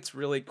don't think it's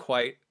really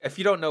quite. If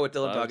you don't know what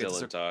Dylan Dog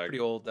is, it's a pretty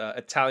old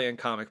Italian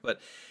comic, but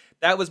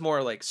that was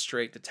more like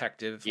straight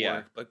detective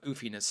work, but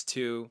goofiness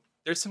too.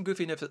 There's some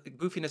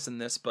goofiness in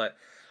this, but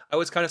I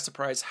was kind of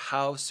surprised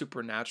how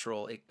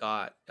supernatural it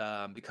got,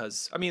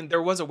 because I mean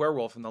there was a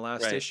werewolf in the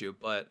last issue,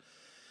 but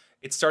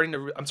I'm starting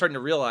to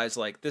realize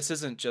like this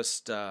isn't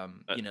just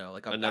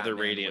like another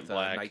Radiant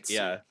Black.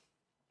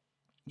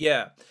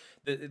 Yeah.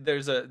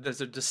 There's a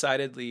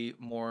decidedly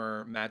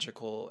more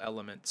magical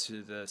element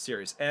to the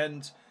series,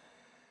 and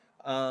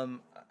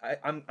I'm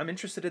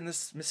interested in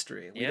this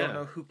mystery. We don't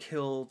know who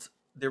killed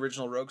the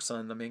original Rogue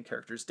Sun, the main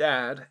character's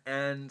dad,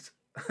 and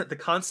the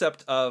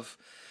concept of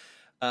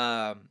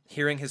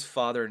hearing his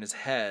father in his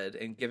head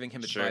and giving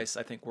him advice,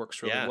 I think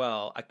works really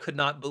well. I could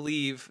not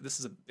believe, this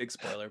is a big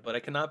spoiler, but I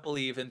cannot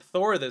believe in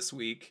Thor this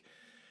week,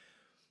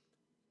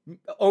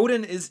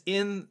 Odin is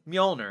in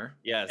Mjolnir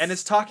and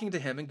is talking to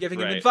him and giving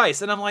him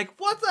advice. And I'm like,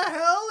 what the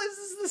hell? Is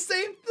this the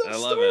same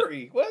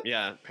story? What?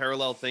 Yeah,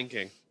 parallel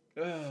thinking.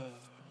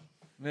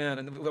 Man,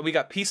 and we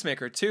got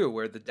Peacemaker too,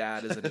 where the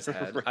dad is in his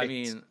head. I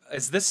mean,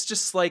 is this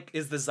just like,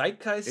 is the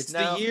zeitgeist it's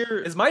now? The year.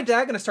 Is my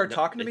dad going to start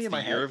talking to me in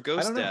my head? It's the year of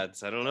ghost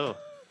dads. I don't know.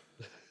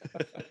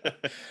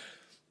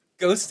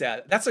 Ghost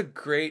Dad. That's a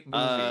great movie.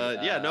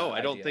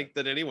 I don't think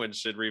that anyone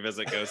should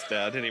revisit Ghost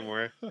Dad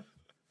anymore.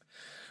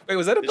 Wait,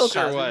 was that a Bill Cosby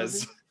Cosby was.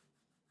 movie?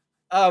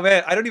 Oh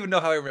man, I don't even know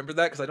how I remember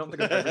that because I don't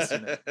think I've ever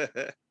seen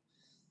it.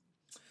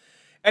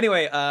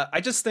 Anyway, I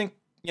just think,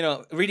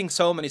 reading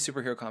so many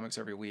superhero comics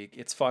every week,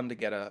 it's fun to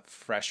get a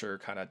fresher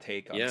kind of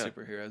take on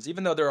superheroes.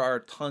 Even though there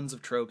are tons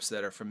of tropes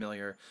that are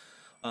familiar,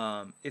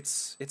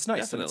 it's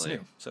nice. Definitely. And it's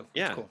new. So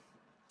it's cool.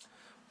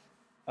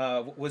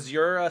 Was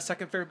your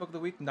second favorite book of the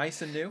week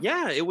nice and new?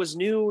 Yeah, it was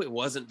new. It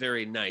wasn't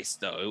very nice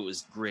though. It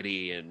was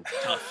gritty and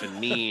tough and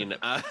mean.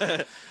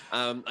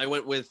 I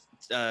went with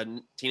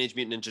Teenage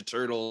Mutant Ninja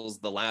Turtles: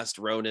 The Last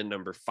Ronin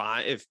number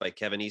 5 by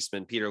Kevin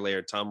Eastman, Peter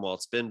Laird, Tom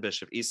Waltz, Ben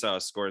Bishop, Esau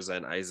Escorza,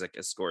 and Isaac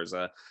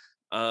Escorza.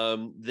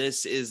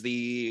 This is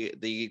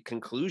the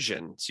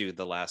conclusion to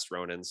the Last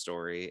Ronin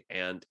story,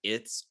 and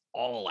it's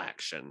all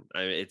action. I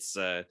mean,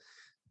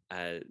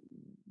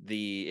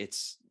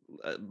 it's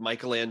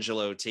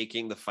Michelangelo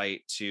taking the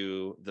fight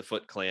to the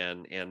Foot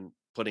Clan and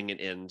putting an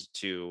end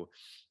to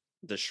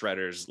the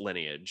Shredder's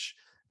lineage.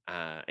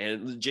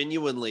 And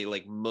genuinely,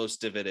 like,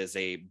 most of it is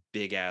a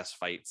big ass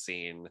fight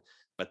scene,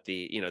 but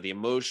the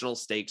emotional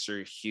stakes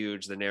are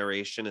huge. The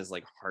narration is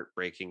like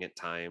heartbreaking at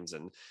times,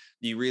 and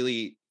you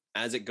really,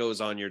 as it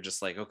goes on, you're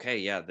just like, okay,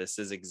 yeah, this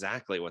is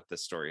exactly what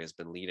this story has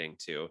been leading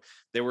to.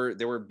 There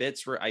were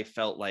bits where I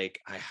felt like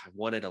I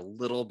wanted a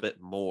little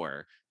bit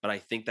more, but I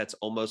think that's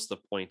almost the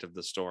point of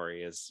the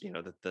story, is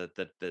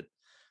that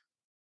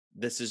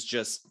this is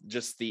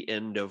just the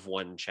end of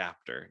one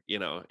chapter,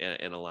 in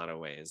a lot of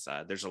ways.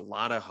 There's a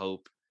lot of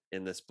hope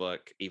in this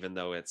book, even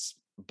though it's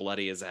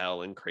bloody as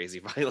hell and crazy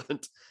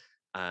violent.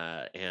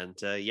 I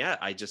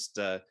just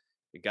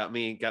it got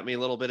me a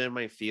little bit in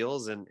my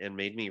feels and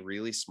made me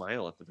really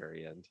smile at the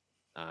very end.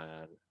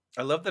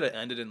 I love that it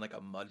ended in like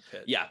a mud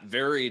pit. Yeah,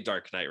 very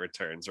Dark Knight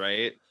Returns,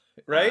 right?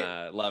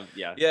 Right?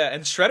 Yeah,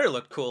 and Shredder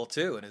looked cool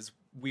too in his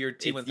weird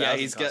T-1000 Yeah,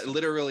 he's costume. got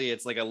literally,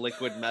 it's like a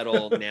liquid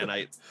metal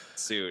nanite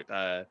suit.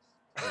 And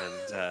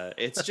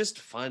it's just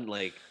fun,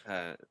 like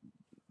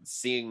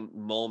seeing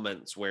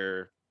moments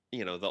where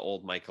the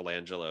old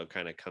Michelangelo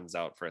kind of comes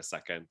out for a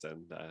second,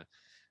 and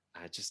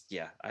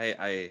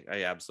I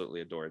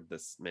absolutely adored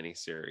this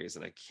miniseries,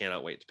 and I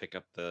cannot wait to pick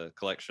up the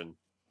collection.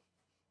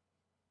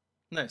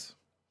 Nice.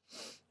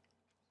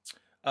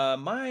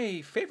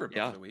 My favorite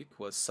book of the week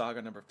was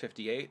Saga number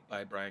 58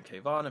 by Brian K.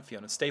 Vaughan and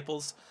Fiona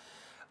Staples.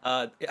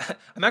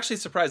 I'm actually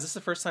surprised. This is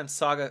the first time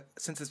Saga,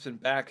 since it's been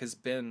back, has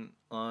been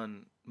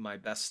on my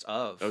best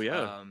of. Oh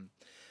yeah.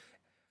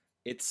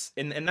 It's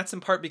and that's in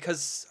part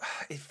because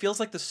it feels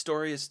like the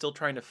story is still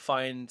trying to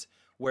find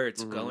where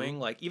it's Mm-hmm. going.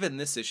 Like even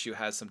this issue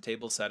has some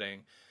table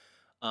setting,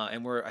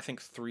 and we're I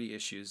think three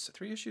issues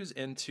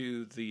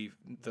into the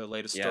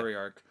latest Yeah. story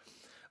arc.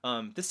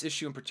 This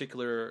issue in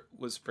particular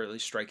was fairly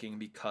striking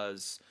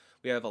because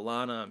we have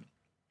Alana.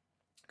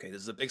 Okay,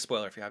 this is a big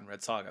spoiler if you haven't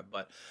read Saga,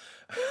 but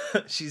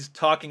she's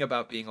talking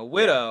about being a Yeah.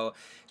 widow.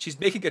 She's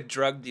making a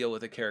drug deal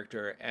with a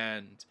character,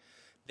 and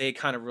they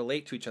kind of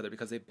relate to each other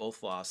because they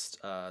both lost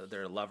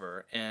their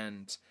lover,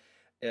 and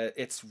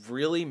it's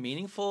really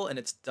meaningful, and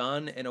it's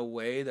done in a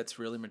way that's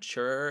really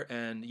mature,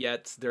 and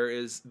yet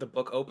the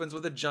book opens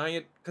with a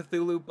giant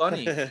Cthulhu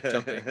bunny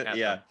jumping at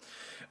Yeah. them.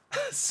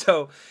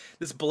 So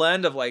this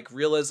blend of like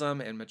realism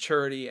and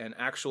maturity and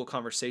actual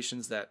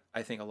conversations that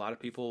I think a lot of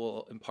people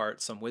will impart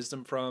some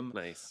wisdom from,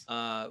 Nice.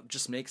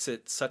 just makes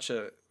it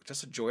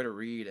just a joy to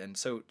read and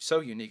so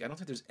unique. I don't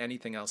think there's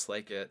anything else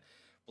like it,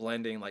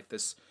 blending like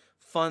this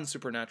fun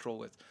supernatural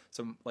with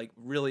some like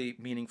really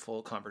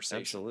meaningful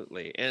conversation.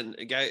 Absolutely. And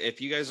if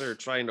you guys are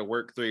trying to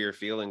work through your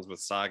feelings with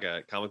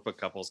Saga, Comic Book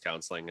Couples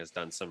Counseling has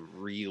done some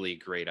really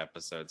great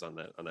episodes on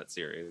that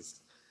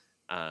series.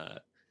 Uh,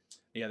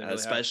 Yeah, they really have.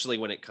 Especially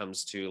when it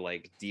comes to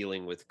like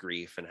dealing with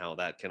grief and how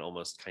that can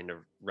almost kind of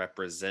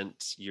represent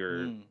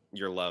Mm,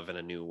 your love in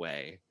a new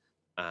way.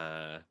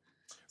 Uh,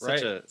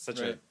 such right, a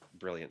right.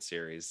 brilliant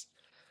series.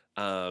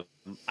 Um,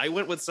 I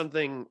went with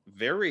something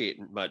very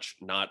much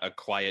not a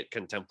quiet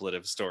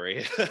contemplative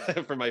story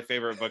for my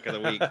favorite book of the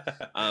week.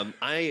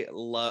 I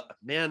love,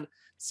 man,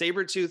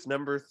 Sabretooth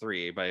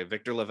 #3 by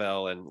Victor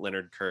LaValle and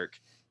Leonard Kirk.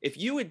 If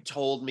you had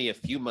told me a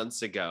few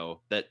months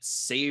ago that Yeah.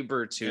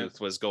 Sabretooth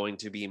was going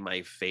to be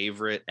my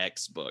favorite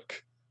X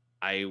book,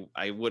 I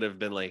would have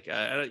been like,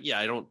 yeah,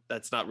 I don't,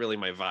 that's not really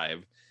my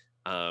vibe.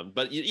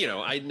 But you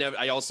know,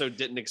 I also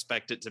didn't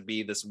expect it to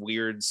be this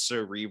weird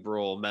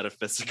cerebral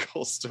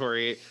metaphysical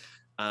story,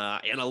 Yeah.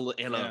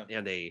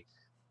 and a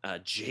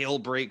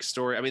jailbreak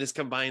story. I mean, this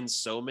combines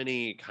so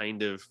many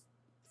kind of.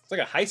 It's like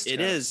a heist It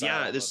kind of is, style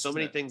yeah. There's almost, so isn't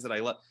many it? things that I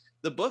love.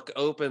 The book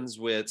opens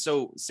with,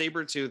 so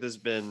Sabretooth has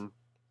been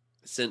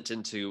sent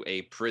into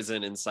a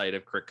prison inside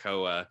of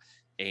Krakoa,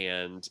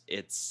 and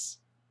it's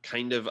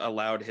kind of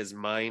allowed his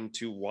mind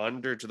to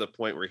wander to the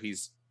point where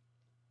he's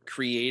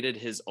created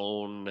his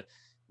own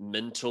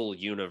mental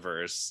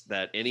universe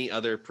that any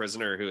other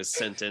prisoner who is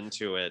sent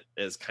into it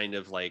is kind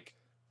of like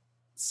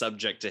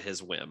subject to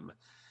his whim.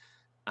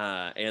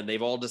 And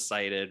they've all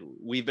decided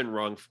we've been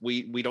wrong.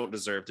 We don't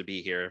deserve to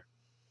be here.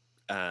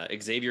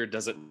 Xavier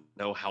doesn't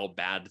know how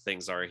bad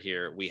things are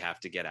here. We have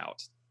to get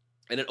out.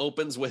 And it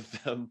opens with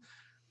them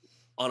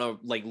on a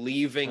like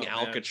leaving Oh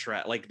man.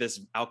 Alcatraz, like this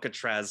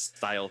Alcatraz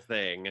style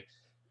thing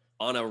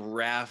on a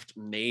raft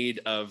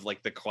made of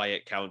like the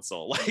Quiet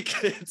Council.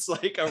 Like it's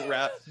like a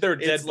raft. They're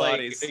It's dead like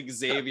bodies.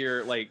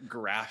 Xavier like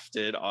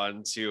grafted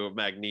onto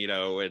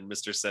Magneto and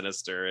Mr.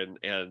 Sinister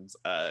and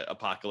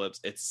Apocalypse.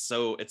 It's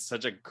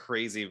such a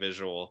crazy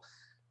visual.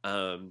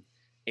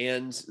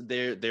 And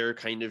they're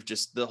kind of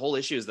just, the whole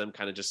issue is them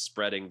kind of just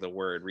spreading the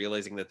word,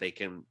 realizing that they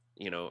can,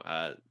 you know,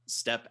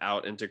 step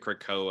out into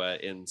Krakoa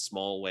in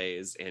small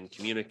ways and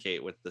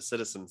communicate with the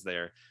citizens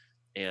there.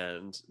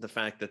 And the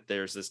fact that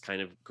there's this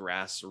kind of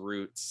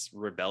grassroots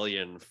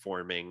rebellion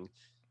forming,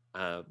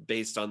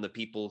 based on the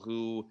people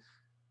who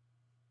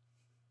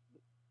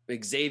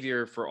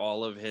Xavier, for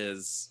all of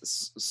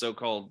his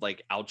so-called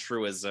like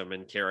altruism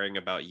and caring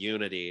about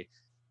unity,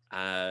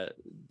 uh,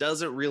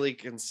 doesn't really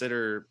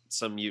consider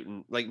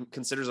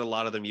considers a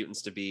lot of the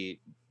mutants to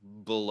be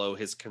below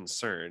his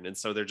concern. And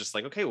so they're just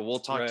like, okay, well, we'll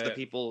talk to the Right.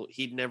 people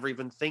he'd never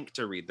even think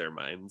to read their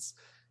minds.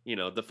 You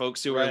know, the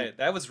folks who are, Right.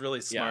 That was really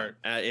yeah, smart.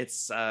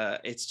 it's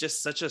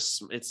just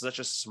it's such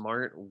a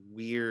smart,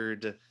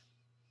 weird,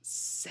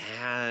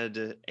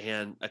 sad,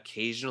 and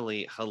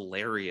occasionally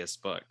hilarious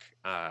book.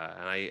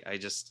 And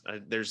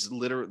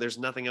there's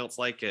nothing else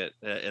like it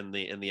in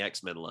the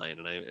X-Men line,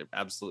 and I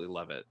absolutely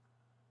love it.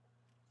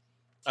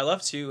 I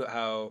love too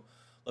how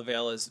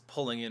Lavelle is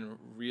pulling in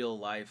real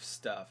life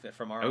stuff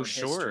from our Oh own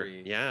sure,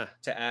 history yeah,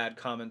 to add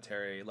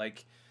commentary.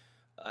 Like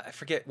I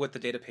forget what the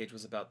data page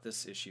was about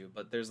this issue,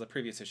 but there's the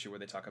previous issue where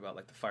they talk about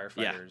like the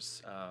yeah,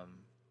 firefighters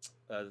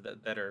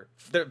that are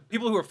they're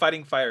people who are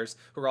fighting fires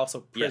who are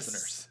also yes,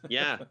 prisoners.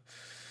 yeah.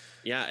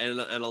 Yeah, and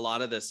a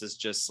lot of this is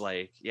just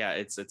like, yeah,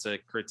 it's a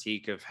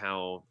critique of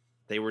how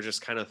they were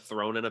just kind of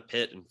thrown in a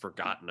pit and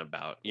forgotten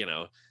about, you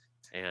know.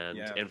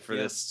 Yeah, And for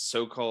yeah. this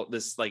so-called,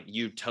 this like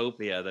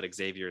utopia that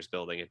Xavier is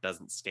building, it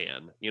doesn't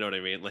stand. You know what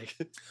I mean? Like,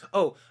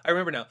 Oh, I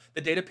remember now.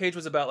 The data page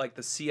was about like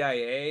the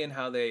CIA and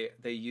how they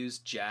use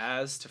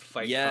jazz to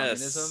fight yes,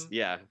 communism.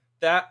 yeah,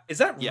 That is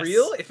that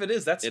real? yes, If it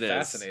is, that's it is.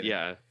 fascinating.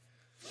 Yeah,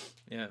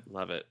 Yeah.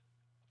 love it.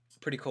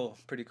 Pretty cool.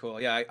 Pretty cool.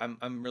 Yeah,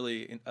 I'm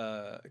really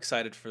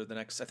excited for the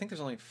next. I think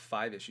there's only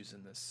 5 issues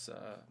in this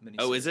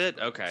Oh, is miniseries, it?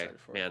 but I'm Okay, excited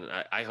for it.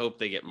 man. I hope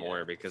they get Yeah.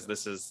 more, because So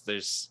this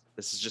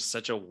is just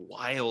such a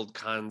wild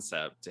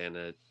concept, and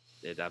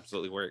it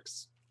absolutely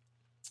works.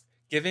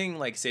 giving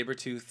like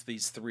Sabretooth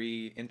these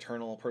 3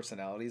 internal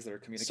personalities that are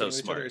communicating with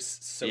each other is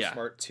so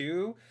smart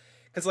too.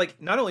 Because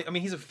like not only, I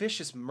mean, he's a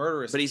vicious,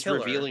 murderous, but he's killer,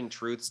 revealing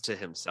truths to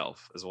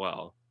himself as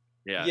well.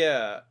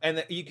 Yeah,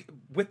 and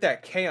with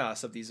that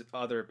chaos of these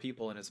other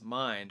people in his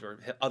mind or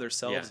other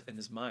selves in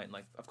his mind,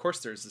 like of course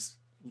there's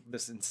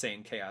this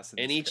insane chaos.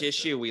 In each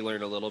issue, we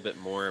learn a little bit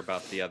more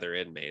about the other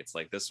inmates.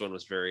 Like this one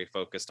was very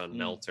focused on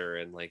Melter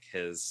and like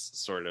his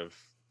sort of.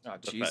 Oh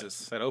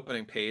Jesus! That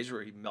opening page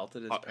where he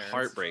melted his parents.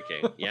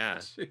 Heartbreaking. Yeah.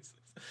 Jesus.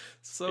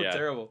 So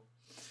terrible.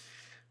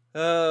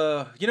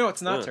 You know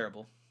it's not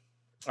terrible.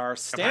 Our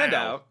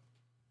standout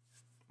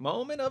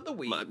moment of the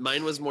week.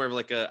 Mine was more of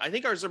like I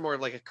think ours are more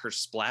of like a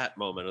Kersplat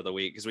moment of the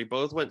week because we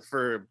both went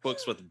for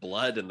books with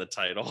blood in the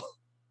title.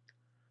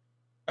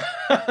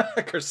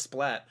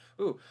 Kersplat.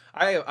 Ooh,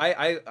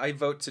 I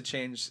vote to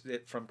change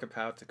it from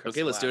Kapow to Kersplat.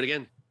 Okay, let's do it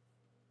again.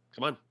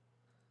 Come on.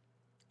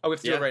 Oh, we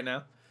have to do it right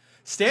now.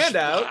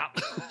 Standout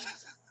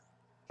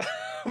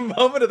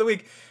moment of the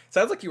week.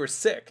 Sounds like you were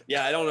sick.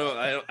 Yeah, I don't know.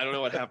 I don't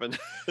know what happened.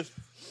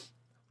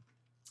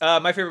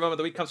 My favorite moment of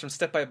the week comes from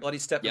Step by a Bloody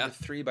Step number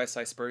 3 by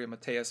Cy Spurrier and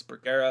Mateus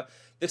Bergera.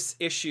 This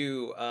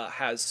issue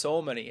has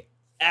so many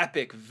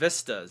epic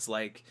vistas,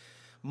 like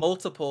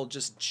multiple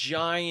just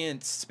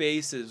giant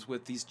spaces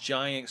with these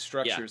giant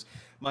structures.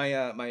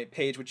 My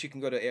page, which you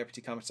can go to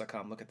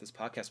ARPTcomics.com, look at this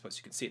podcast post,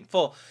 you can see it in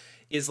full,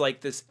 is like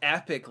this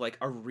epic like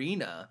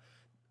arena,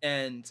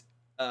 and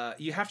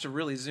you have to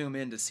really zoom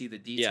in to see the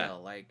detail,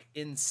 like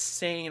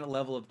insane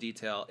level of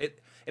detail.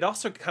 It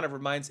also kind of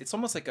reminds, it's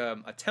almost like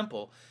a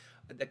temple.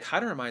 That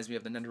kind of reminds me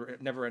of the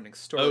Never-Ending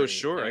Story. Oh,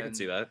 sure, I can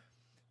see that.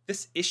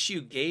 This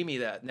issue gave me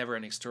that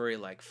Never-Ending Story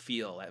like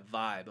feel, that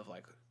vibe of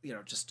like, you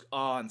know, just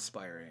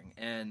awe-inspiring.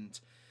 And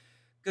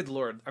good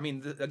Lord, I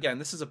mean, again,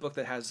 this is a book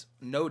that has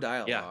no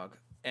dialogue,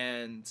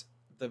 and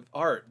the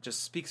art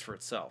just speaks for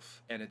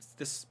itself. And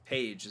this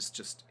page is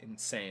just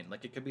insane.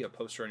 Like it could be a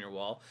poster on your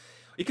wall.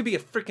 It could be a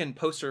freaking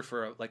poster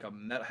for like a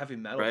heavy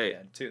metal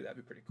band too. That'd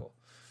be pretty cool.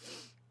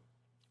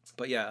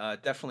 But yeah,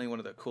 definitely one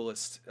of the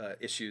coolest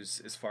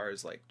issues as far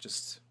as like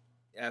just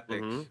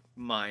epic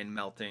mind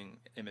melting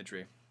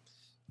imagery.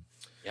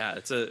 Yeah,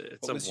 it's a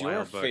what was wild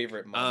your book.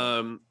 Favorite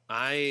moment?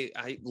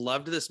 I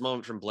loved this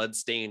moment from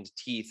Bloodstained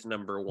Teeth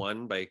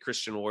 #1 by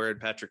Christian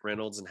Ward, Patrick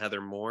Reynolds, and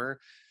Heather Moore.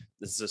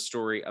 This is a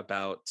story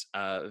about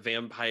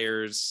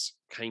vampires,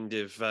 kind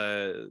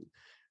of.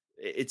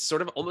 It's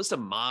sort of almost a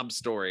mob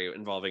story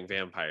involving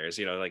vampires.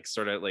 You know, like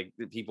sort of like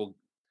people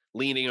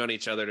leaning on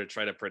each other to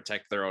try to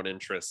protect their own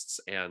interests.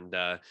 And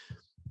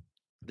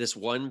this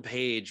one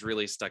page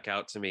really stuck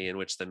out to me, in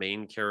which the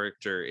main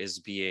character is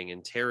being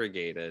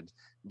interrogated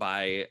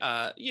by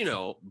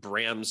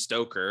Bram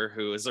Stoker,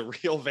 who is a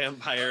real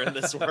vampire in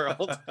this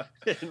world,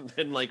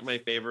 and like my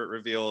favorite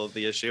reveal of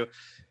the issue,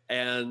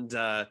 and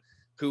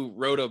who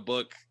wrote a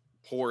book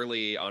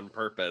poorly on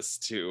purpose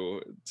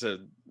to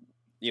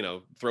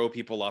throw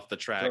people off the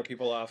track. Throw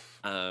people off.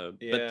 But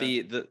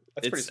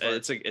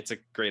it's a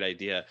great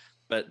idea.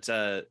 But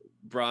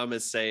Bram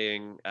is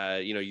saying,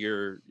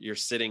 you're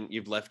sitting,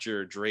 you've left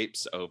your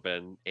drapes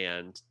open,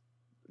 and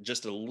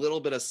just a little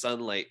bit of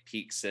sunlight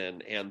peeks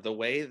in. And the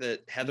way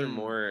that Heather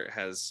Moore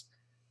has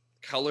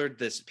colored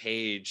this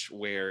page,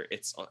 where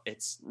it's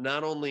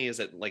not only is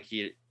it like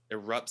he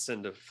erupts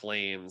into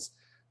flames,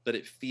 but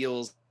it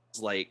feels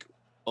like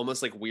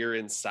almost like we're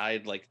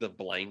inside like the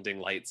blinding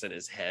lights in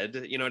his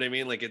head. You know what I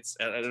mean? Like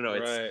I don't know.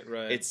 It's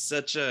right.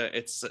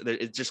 It's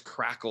it just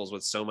crackles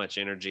with so much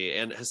energy.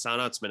 And Hassan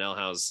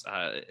Otsmanelhau's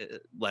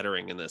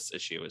lettering in this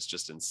issue is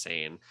just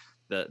insane.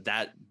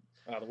 The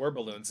word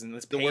balloons in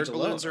this page. The word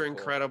balloons are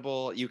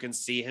incredible. Cool. You can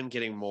see him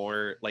getting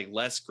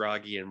less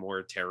groggy and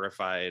more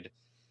terrified.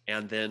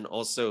 And then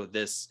also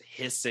this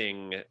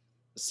hissing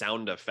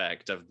sound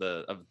effect of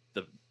the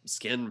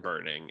skin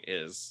burning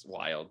is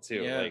wild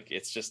too. Yeah. Like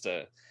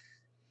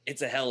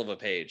it's a hell of a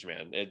page,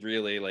 man. It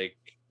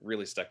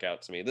really stuck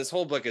out to me. This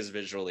whole book is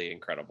visually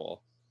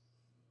incredible.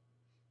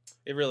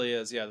 It really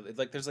is. Yeah.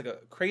 Like there's like a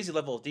crazy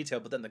level of detail,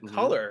 but then the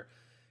color,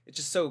 it's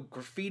just so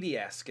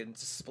graffiti-esque and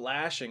just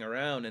splashing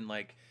around, and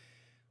like,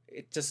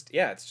 it's just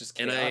chaotic.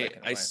 And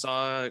I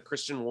saw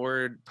Christian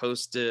Ward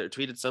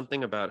tweeted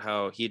something about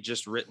how he had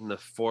just written the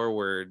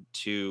foreword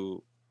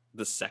to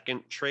the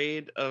second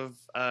trade of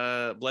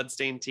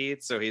Bloodstained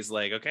Teeth. So he's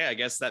like, okay, I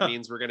guess that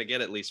means we're going to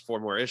get at least 4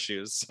 more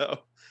issues. So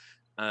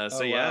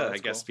I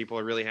guess people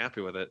are really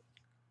happy with it.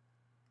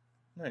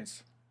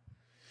 Nice.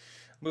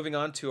 Moving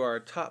on to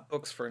our top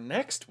books for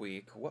next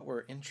week, what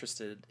we're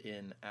interested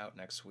in out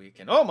next week.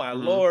 And oh my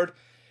Lord,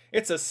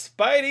 it's a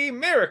Spidey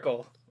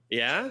miracle.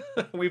 Yeah.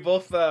 we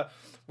both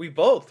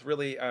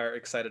really are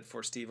excited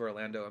for Steve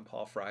Orlando and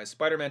Paul Fry's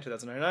Spider-Man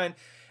 2099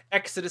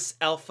 Exodus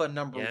Alpha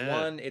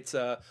 #1. It's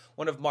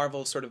one of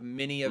Marvel's sort of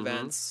mini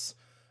events.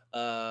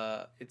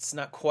 It's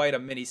not quite a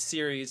mini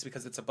series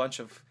because it's a bunch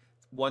of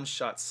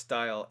one-shot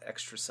style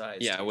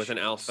extra-sized issues. With an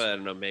alpha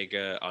and an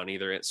omega on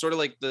either end, sort of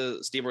like the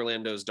Steve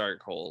Orlando's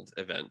Darkhold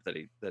event that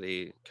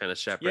he kind of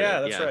shepherded.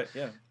 Yeah, that's right.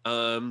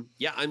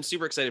 Yeah. I'm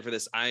super excited for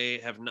this. I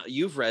have not.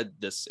 You've read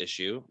this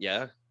issue,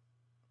 yeah?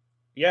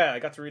 Yeah, I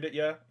got to read it.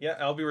 Yeah, yeah.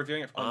 I'll be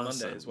reviewing it on Monday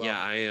Awesome. as well. Yeah,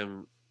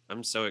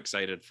 I'm so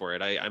excited for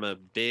it. I'm a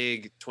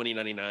big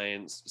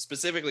 2099,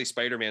 specifically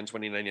Spider-Man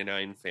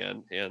 2099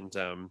 fan,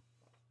 and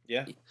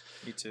Yeah,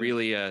 me too.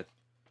 really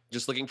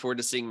just looking forward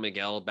to seeing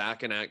Miguel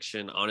back in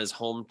action on his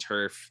home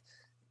turf.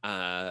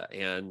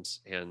 And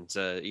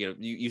you know,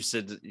 you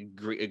said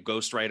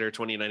Ghost Rider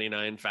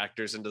 2099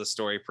 factors into the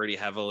story pretty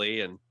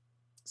heavily, and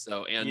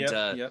so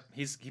yep.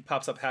 He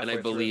pops up halfway. And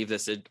I believe through.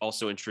 this it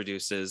also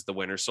introduces the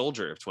Winter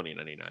Soldier of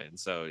 2099.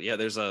 So yeah,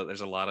 there's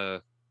a lot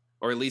of,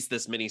 or at least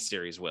this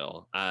miniseries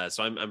will.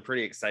 So I'm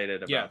pretty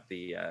excited about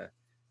the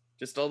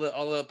just all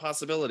the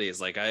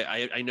possibilities. Like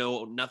I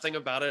know nothing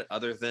about it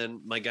other than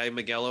my guy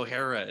Miguel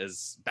O'Hara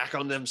is back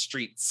on them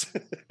streets.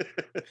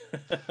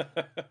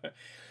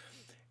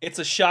 It's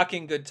a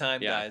shocking good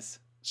time, guys.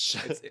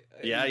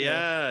 Yeah.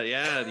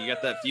 You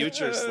got that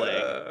future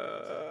slang.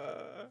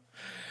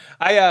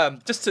 I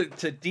just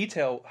to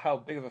detail how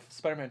big of a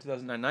Spider-Man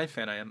 2099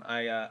 fan I am.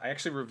 I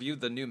actually reviewed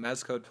the new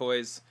Mezco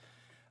Toys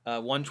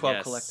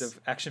 112 Collective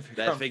action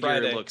figure. That figure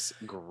Friday. Looks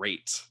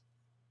great.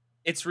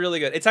 It's really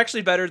good. It's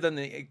actually better than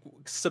the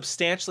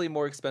substantially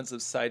more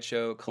expensive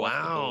Sideshow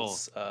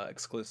collectibles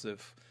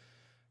exclusive.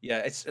 Yeah,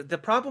 it's the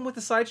problem with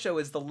the Sideshow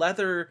is the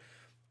leather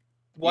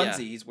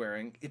onesie he's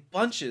wearing. It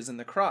bunches in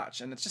the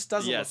crotch, and it just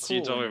doesn't look cool.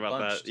 You told me about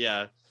that.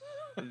 Yeah,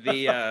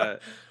 the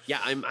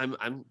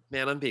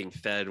I'm being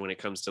fed when it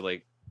comes to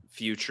like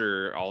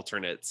future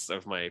alternates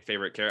of my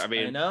favorite character. I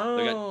mean, I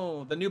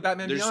know the new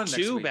Batman Beyond.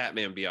 There's two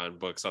Batman Beyond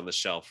books on the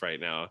shelf right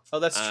now. Oh,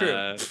 that's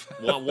true.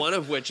 one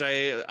of which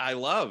I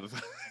love.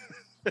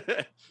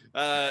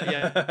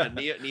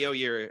 Neo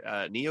Year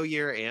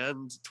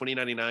and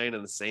 2099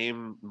 in the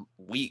same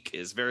week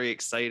is very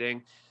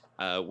exciting.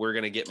 We're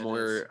gonna get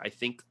more. I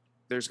think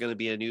there's gonna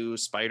be a new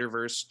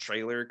Spider-Verse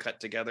trailer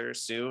cut together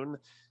soon.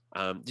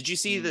 Did you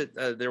see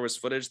that there was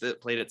footage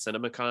that played at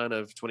CinemaCon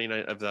of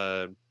 29 of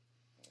the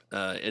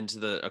into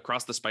the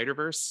Across the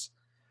Spider-Verse?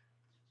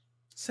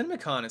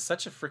 CinemaCon is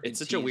such a freaking. It's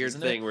such a weird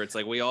thing where it's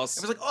like we all. It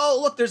was like, oh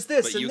look, there's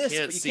this, but and you this,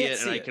 can't but you see can't it,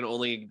 see and it. I can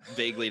only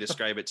vaguely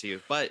describe it to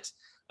you. But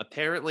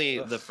apparently,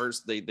 the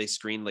first they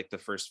screened like the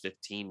first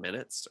 15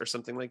 minutes or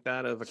something like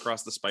that of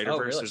Across the Spider-Verse.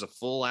 Really? There's a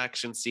full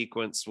action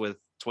sequence with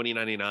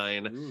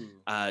 2099.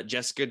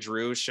 Jessica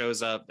Drew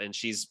shows up and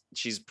she's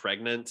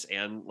pregnant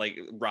and like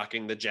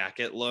rocking the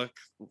jacket look.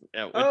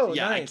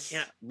 Nice. I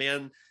can't,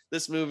 man.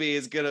 This movie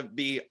is gonna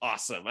be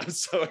awesome. I'm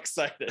so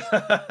excited.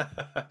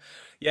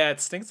 Yeah, it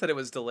stinks that it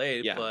was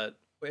delayed, but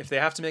if they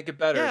have to make it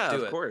better,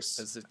 do it. Of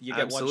course. You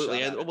get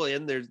absolutely. One shot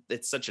and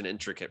it's such an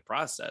intricate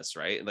process,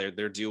 right?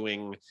 They're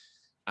doing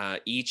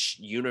each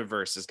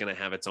universe is going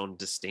to have its own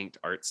distinct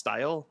art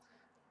style.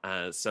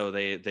 So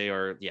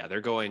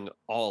they're going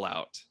all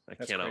out.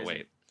 That's cannot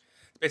wait.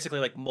 Basically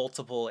like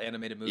multiple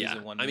animated movies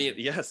in one movie. I mean,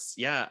 yes.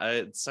 Yeah.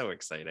 It's so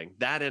exciting.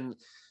 That, and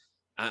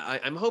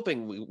I'm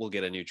hoping we'll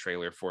get a new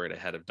trailer for it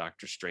ahead of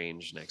Doctor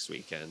Strange next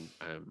weekend.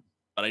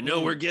 But I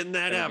know we're getting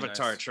that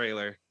Avatar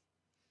trailer.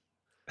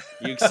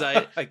 You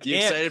excited? You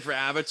excited for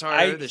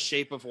Avatar: The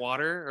Shape of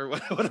Water, or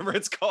whatever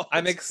it's called?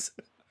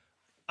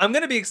 I'm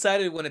gonna be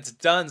excited when it's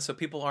done, so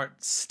people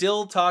aren't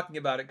still talking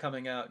about it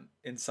coming out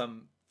in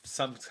some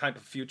type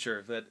of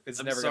future that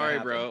it's never. Sorry,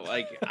 gonna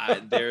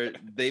happen.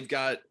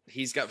 Bro.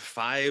 He's got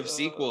 5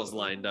 sequels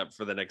lined up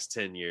for the next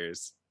 10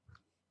 years.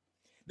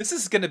 This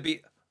is gonna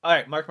be all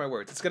right. Mark my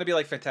words. It's gonna be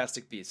like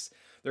Fantastic Beasts.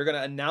 They're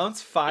gonna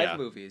announce 5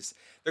 movies.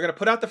 They're gonna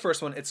put out the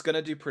first one. It's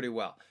gonna do pretty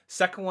well.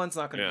 Second one's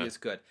not gonna be as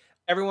good.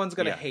 Everyone's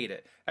gonna hate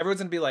it.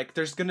 Everyone's gonna be like,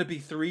 "There's gonna be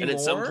 3 more." And at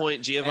some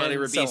point, Giovanni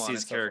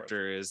Ribisi's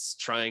character is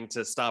trying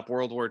to stop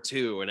World War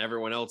II, and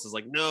everyone else is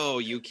like, "No,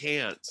 you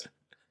can't."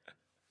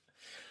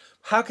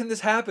 How can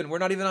this happen? We're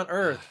not even on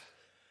Earth.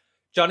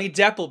 Johnny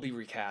Depp will be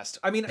recast.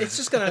 I mean, it's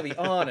just gonna be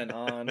on and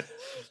on.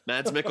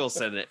 Mads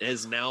Mikkelsen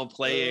is now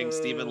playing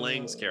Stephen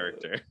Lang's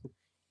character.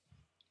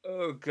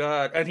 Oh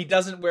God! And he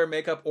doesn't wear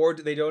makeup, or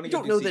they don't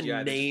even know CGI.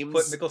 the names.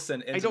 Put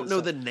Mikkelsen into I don't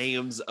know the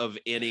names of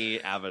any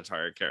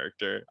Avatar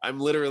character. I'm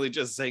literally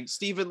just saying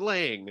Stephen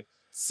Lang,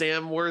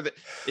 Sam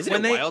Worthington.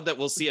 Isn't it wild that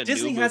we'll see a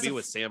new movie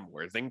with Sam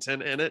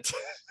Worthington in it?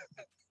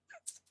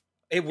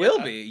 It will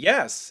be.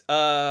 Yes.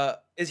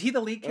 Is he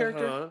the lead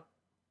character?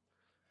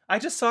 I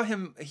just saw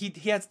him. He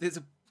has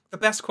the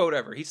best quote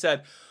ever. He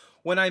said,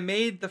 "When I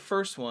made the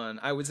first one,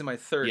 I was in my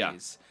 30s.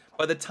 Yeah.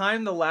 By the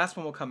time the last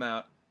one will come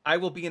out, I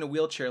will be in a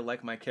wheelchair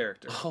like my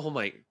character." Oh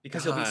my!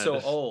 Because he'll be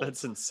so old.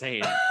 That's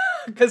insane.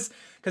 Because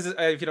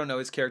if you don't know,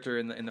 his character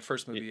in the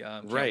first movie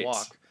can't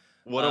walk.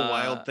 What a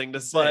wild thing to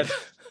say. But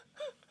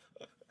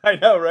I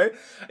know, right?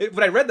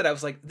 When I read that, I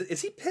was like,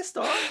 "Is he pissed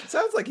off?" It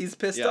sounds like he's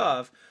pissed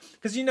off.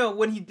 Because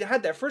when he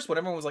had that first one,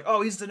 everyone was like,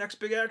 "Oh, he's the next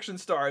big action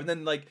star," and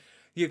then like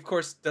he of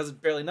course does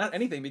barely not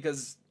anything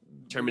because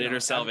Terminator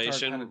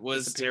Salvation kind of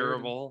was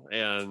terrible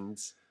and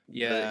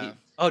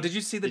did you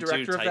see the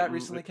director of that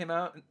recently came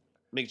out?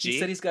 McG? He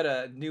said he's got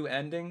a new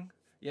ending.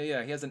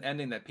 Yeah, he has an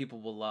ending that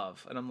people will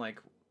love, and I'm like,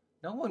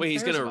 no one. Wait,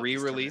 he's gonna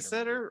re-release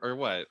it or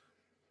what?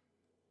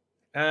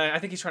 I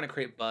think he's trying to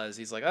create buzz.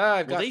 He's like,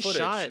 I've got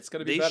footage. It's going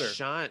to be better. They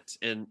shot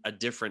in a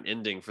different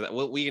ending for that.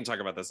 Well, we can talk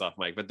about this off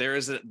mic, but there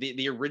is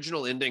the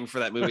original ending for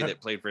that movie that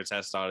played for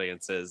test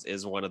audiences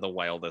is one of the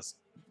wildest,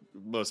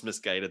 most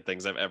misguided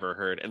things I've ever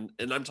heard.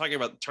 And I'm talking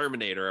about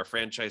Terminator, a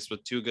franchise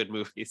with 2 good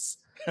movies,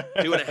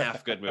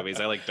 2.5 good movies.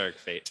 I like Dark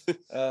Fate.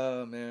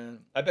 Oh man,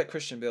 I bet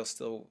Christian Bale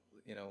still,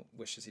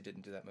 wishes he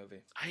didn't do that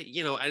movie.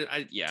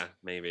 Yeah,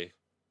 maybe.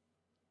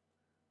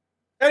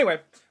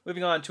 Anyway,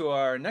 moving on to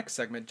our next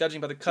segment,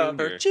 judging by the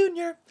cover,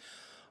 Junior,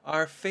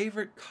 our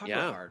favorite cover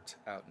art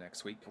out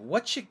next week.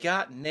 What you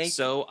got, Nate?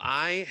 So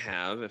I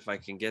have, if I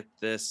can get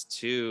this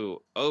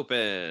to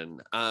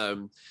open,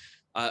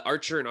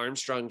 Archer and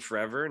Armstrong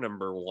Forever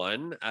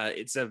 #1.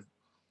 It's a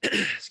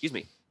excuse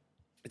me,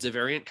 it's a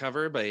variant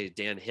cover by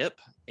Dan Hipp,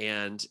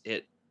 and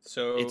it's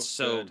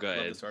so good.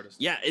 Love this artist.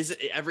 Yeah,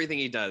 everything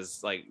he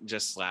does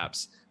just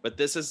slaps. But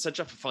this is such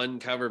a fun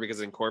cover because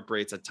it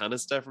incorporates a ton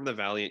of stuff from the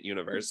Valiant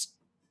universe,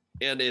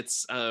 and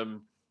it's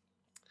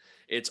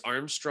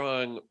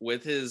Armstrong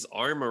with his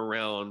arm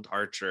around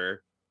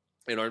Archer,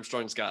 and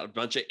Armstrong's got a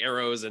bunch of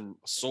arrows and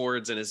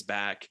swords in his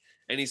back,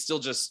 and he's still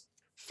just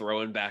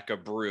throwing back a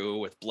brew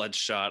with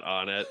bloodshot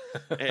on it.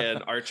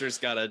 And Archer's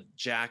got a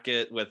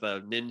jacket with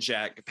a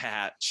ninjak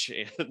patch.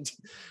 And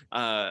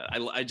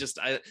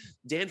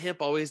Dan Hipp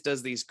always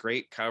does these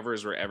great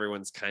covers where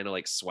everyone's kind of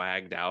like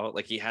swagged out.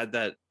 Like he had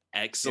that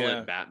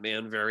excellent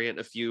Batman variant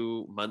a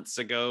few months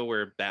ago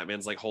where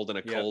Batman's like holding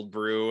a cold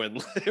brew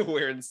and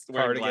wearing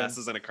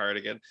glasses and a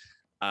cardigan.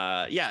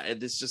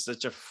 And it's just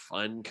such a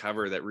fun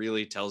cover that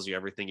really tells you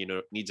everything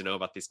you need to know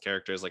about these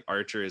characters. Like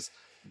Archer is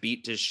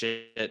beat to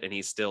shit and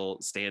he's still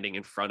standing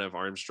in front of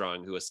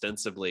Armstrong, who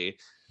ostensibly,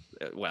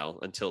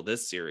 until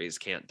this series,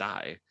 can't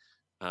die.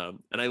 And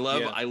I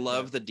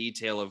love the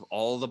detail of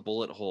all the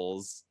bullet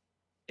holes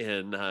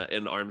in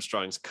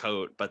Armstrong's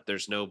coat, but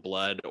there's no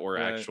blood or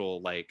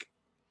actual like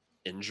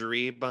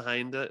injury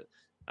behind it.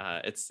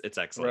 It's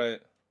excellent. Right.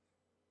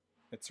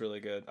 It's really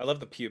good. I love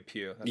the pew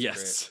pew.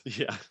 That's great.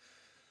 Yeah.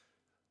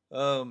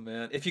 Oh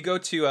man! If you go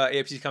to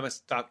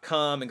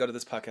apccomics.com and go to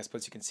this podcast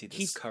post, you can see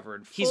this cover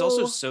in full. He's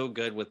also so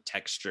good with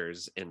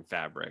textures in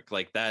fabric.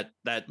 Like that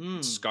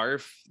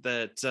scarf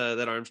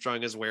that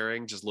Armstrong is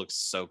wearing just looks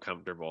so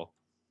comfortable.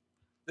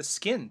 The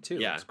skin too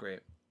looks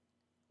great.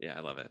 Yeah, I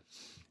love it.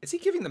 Is he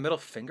giving the middle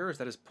finger? Or is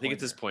that his pointer? I think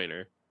it's his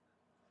pointer.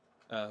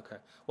 Oh, okay.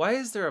 Why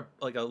is there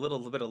a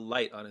little bit of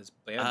light on his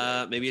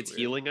band? Maybe it's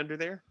healing under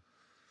there.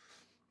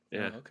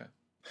 Yeah. Oh,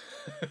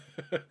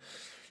 okay.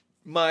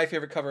 My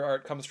favorite cover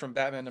art comes from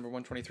Batman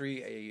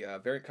 #123, a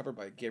variant cover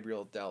by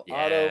Gabriel Del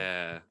Otto.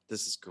 Yeah,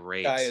 this is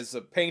great. Guy is a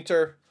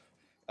painter.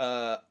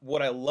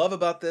 What I love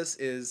about this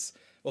is,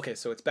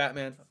 so it's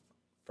Batman,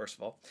 first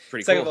of all.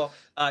 Second of all,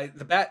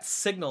 the bat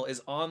signal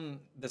is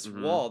on this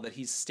wall that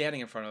he's standing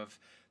in front of.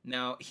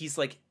 Now, he's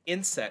like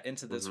inset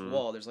into this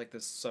wall. There's like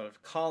this sort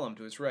of column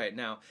to his right.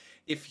 Now,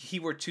 if he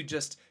were to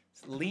just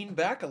lean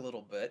back a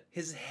little bit,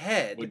 his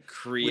head would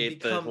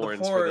create the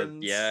horns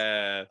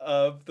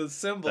of the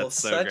symbol. That's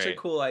so Such great. A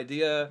cool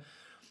idea.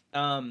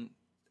 The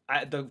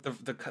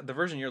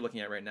version you're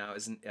looking at right now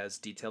isn't as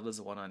detailed as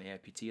the one on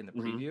AIPT in the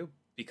preview,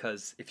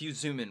 because if you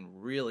zoom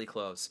in really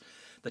close,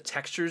 the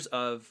textures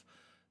of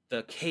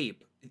the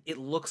cape, it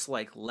looks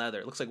like leather.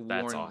 It looks like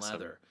worn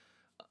leather.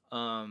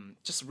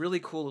 Just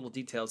really cool little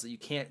details that you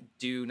can't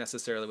do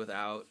necessarily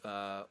without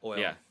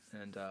oil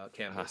and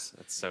canvas.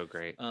 That's so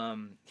great. I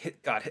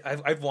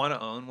want to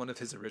own one of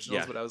his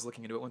originals, but I was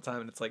looking into it one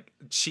time and it's like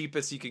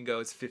cheapest you can go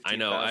is $50,000. I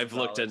know. I've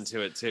looked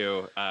into it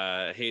too.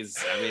 He's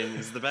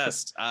the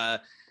best. I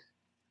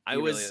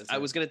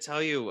was going to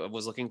tell you, I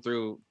was looking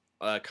through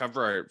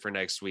cover art for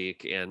next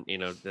week and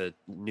the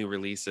new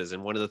releases,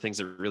 and one of the things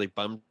that really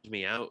bummed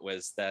me out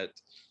was that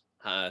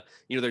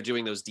they're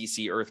doing those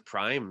DC Earth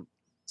Prime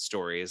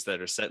stories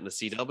that are set in the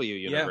CW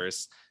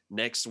universe.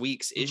 Next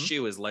week's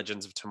issue is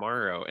Legends of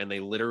Tomorrow, and they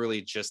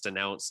literally just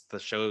announced the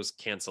show's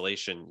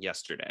cancellation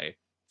yesterday.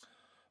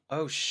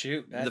 Oh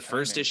shoot. The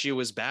first issue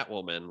was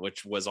Batwoman,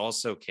 which was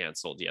also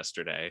canceled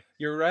yesterday.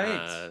 You're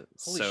right.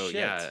 Holy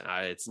shit.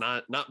 It's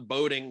not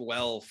boding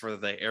well for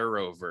the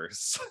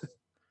Arrowverse.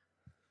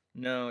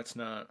 No, it's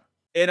not.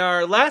 In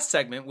our last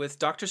segment with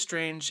Doctor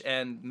Strange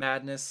and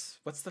Madness,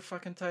 what's the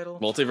fucking title?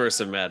 Multiverse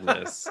of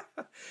Madness.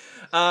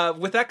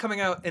 With that coming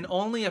out in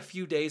only a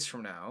few days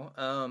from now,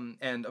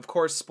 and of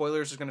course,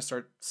 spoilers are going to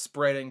start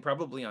spreading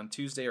probably on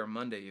Tuesday or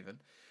Monday even.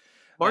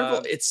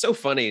 Marvel, it's so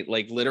funny.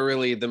 Like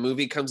literally, the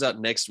movie comes out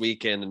next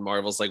weekend, and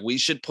Marvel's like, we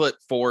should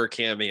put 4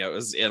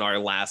 cameos in our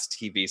last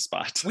TV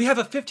spot. We have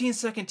a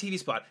 15-second TV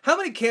spot. How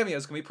many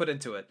cameos can we put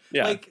into it?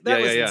 Yeah, that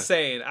was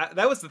insane.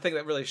 That was the thing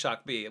that really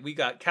shocked me. We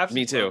got Captain.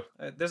 Me too.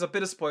 There's a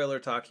bit of spoiler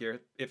talk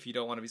here if you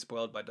don't want to be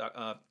spoiled by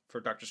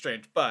for Doctor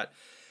Strange, but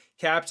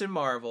Captain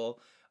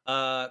Marvel,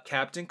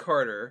 Captain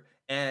Carter,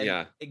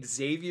 and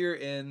Xavier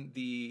in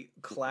the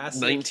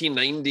classic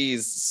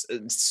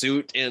 1990s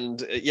suit and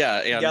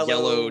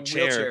yellow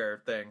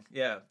chair thing.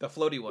 Yeah, the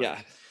floaty one. Yeah.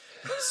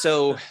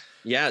 So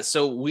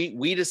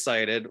we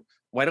decided,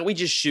 why don't we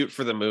just shoot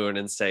for the moon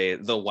and say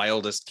the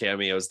wildest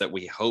cameos that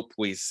we hope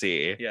we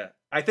see? Yeah.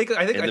 I think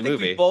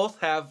we both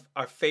have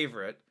our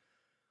favorite.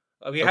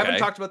 We haven't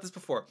talked about this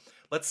before.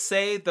 Let's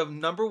say the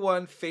number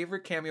one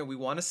favorite cameo we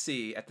want to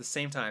see at the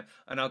same time,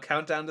 and I'll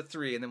count down to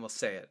 3, and then we'll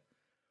say it.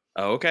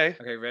 Oh, okay.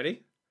 Okay,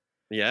 ready?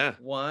 Yeah.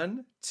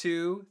 1,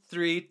 2,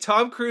 3.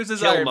 Tom Cruise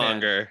is Iron Man.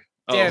 Killmonger.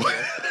 Damn you.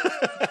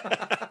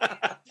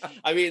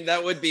 I mean,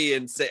 that would be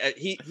insane.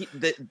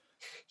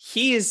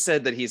 He has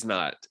said that he's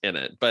not in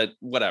it, but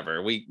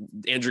whatever.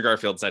 Andrew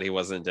Garfield said he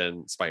wasn't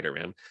in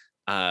Spider-Man.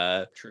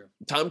 True.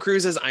 Tom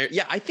Cruise is Iron.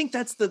 Yeah, I think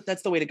that's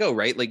the way to go,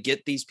 right? Like,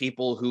 get these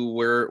people who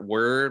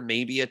were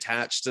maybe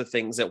attached to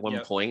things at one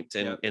point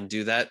and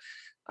do that.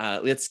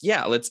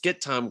 Let's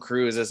get Tom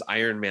Cruise as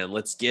Iron Man.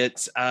 Let's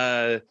get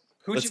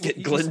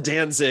Glenn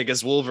Danzig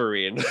as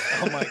Wolverine.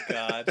 Oh my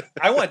God,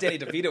 I want Danny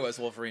DeVito as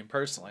Wolverine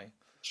personally.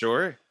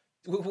 Sure.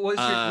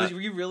 Were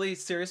you really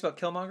serious about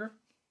Killmonger?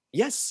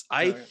 Yes,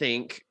 I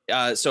think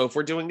so. If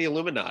we're doing the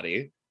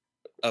Illuminati,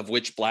 of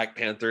which Black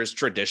Panther is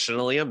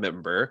traditionally a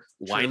member,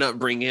 why not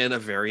bring in a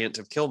variant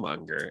of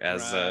Killmonger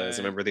as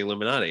a member of the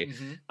Illuminati?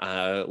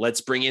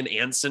 Let's bring in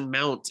Anson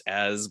Mount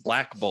as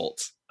Black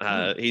Bolt.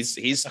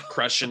 He's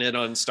crushing it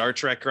on Star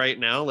Trek right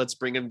now. Let's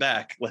bring him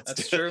back.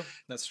 That's true.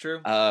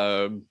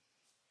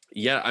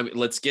 Yeah, I mean,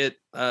 let's get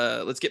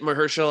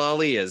Mahershala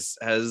Ali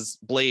as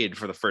Blade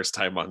for the first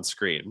time on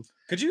screen.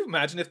 Could you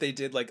imagine if they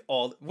did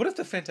what if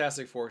the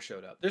Fantastic Four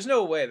showed up? There's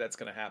no way that's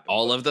going to happen.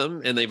 All of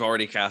them, and they've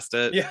already cast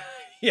it.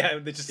 Yeah,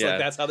 they just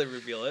that's how they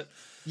reveal it.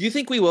 You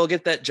think we will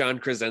get that John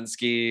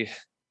Krasinski?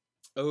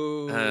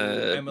 Emily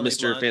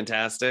Mr. Blunt.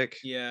 Fantastic.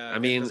 Yeah, I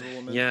mean,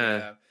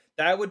 yeah,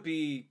 that would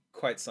be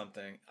quite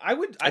something. I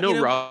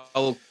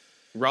know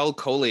Raul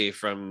Coley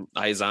from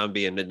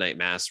iZombie and Midnight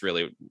Mass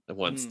really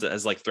wants to,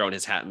 has thrown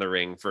his hat in the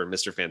ring for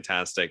Mr.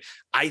 Fantastic.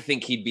 I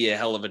think he'd be a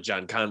hell of a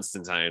John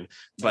Constantine,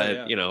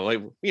 but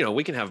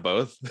we can have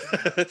both.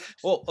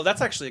 well,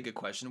 that's actually a good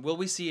question. Will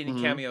we see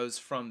any cameos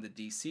from the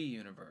DC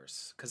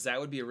universe? Because that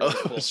would be a really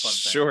cool fun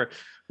sure.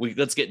 thing.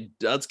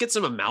 Let's get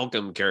some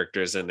Amalgam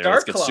characters in there.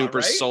 Let's get Claw,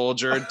 Super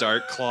Soldier,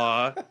 Dark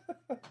Claw,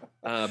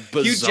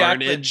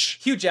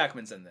 Bizarnage. Hugh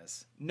Jackman's in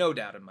this, no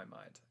doubt in my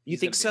mind. You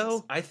think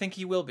so? I think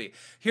he will be.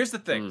 Here's the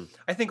thing.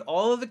 I think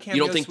all of the cameos.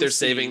 You don't think they're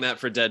saving that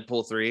for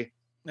Deadpool 3?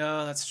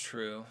 No, that's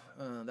true.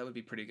 That would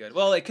be pretty good.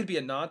 Well, it could be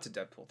a nod to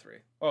Deadpool 3.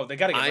 Oh, they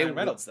got to get Ryan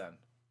Reynolds then.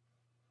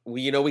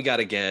 We got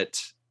to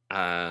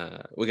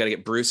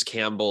get Bruce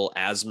Campbell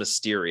as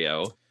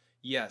Mysterio.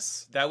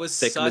 Yes, that was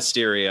Thick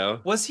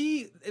Mysterio. Was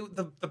he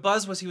the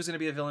buzz was he was going to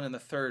be a villain in the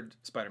third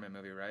Spider-Man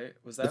movie, right?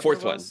 Was that the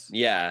fourth one?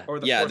 Yeah.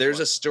 Or there's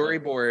a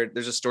storyboard.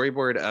 There's a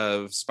storyboard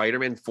of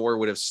Spider-Man 4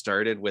 would have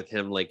started with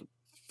him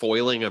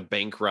foiling a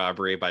bank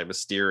robbery by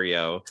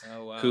Mysterio,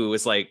 who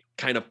was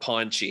kind of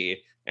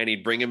paunchy, and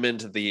he'd bring him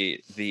into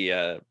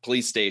the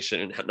police station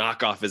and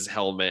knock off his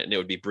helmet, and it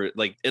would be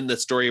in the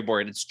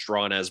storyboard it's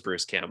drawn as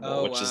Bruce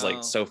Campbell, which is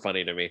so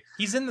funny to me.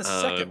 He's in the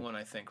second one,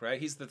 I think,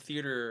 right? He's the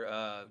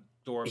theater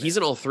doorman. He's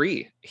in all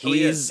 3.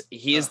 He is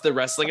the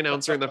wrestling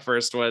announcer in the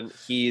first one.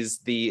 He's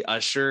the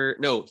usher.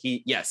 No,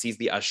 he's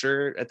the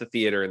usher at the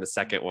theater in the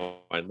second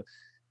one,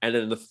 and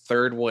then the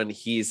third one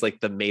he's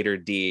the maitre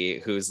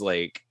d' who's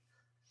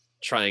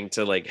trying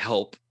to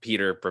help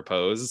Peter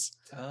propose.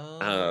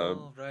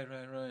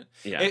 Right.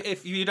 Yeah.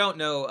 If you don't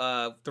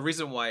know, the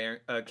reason why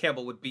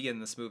Campbell would be in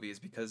this movie is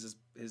because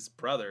his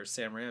brother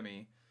Sam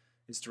Raimi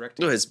is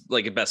directing. No, his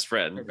best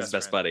friend, his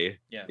best buddy.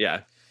 Yeah.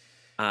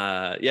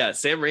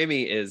 Sam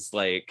Raimi is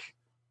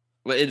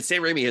and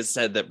Sam Raimi has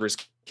said that Bruce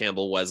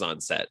Campbell was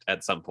on set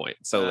at some point,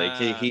 so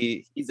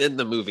he's in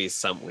the movie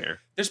somewhere.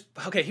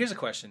 Here's a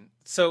question.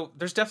 So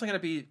there's definitely going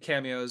to be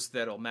cameos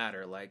that'll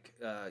matter,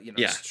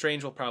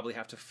 Strange will probably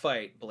have to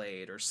fight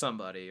Blade or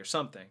somebody or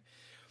something.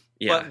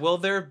 But will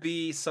there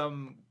be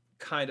some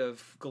kind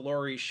of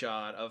glory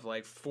shot of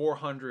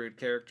 400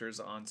 characters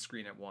on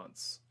screen at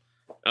once?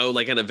 Oh,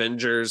 like an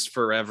Avengers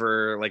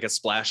Forever, a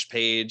splash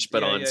page,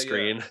 but on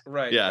screen. Yeah.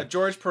 Right. Yeah. A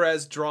George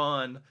Perez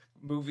drawn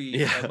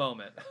movie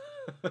moment.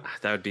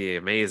 That would be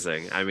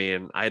amazing. I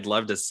mean, I'd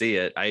love to see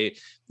it. I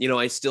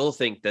still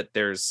think that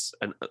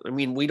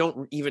we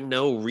don't even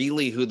know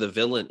really who the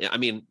villain. I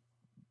mean,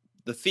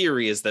 the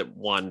theory is that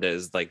Wanda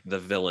is the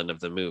villain of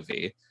the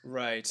movie.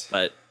 Right.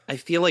 But I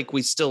feel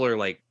we still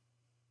are I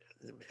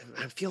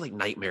feel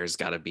Nightmare's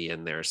got to be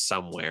in there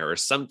somewhere, or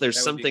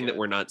there's something that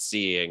we're not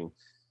seeing.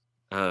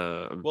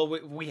 Well,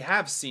 we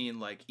have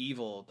seen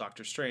evil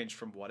Doctor Strange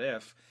from What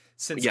If.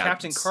 Since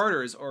Captain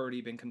Carter has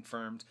already been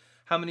confirmed,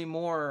 how many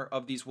more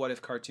of these What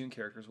If cartoon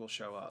characters will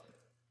show up?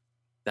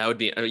 That would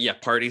be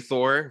Party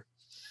Thor.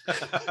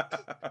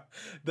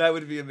 That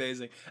would be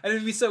amazing, and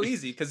it'd be so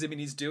easy because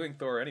he's doing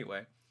Thor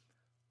anyway.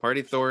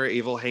 Party Thor,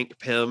 evil Hank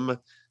Pym,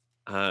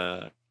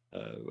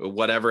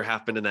 whatever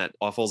happened in that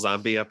awful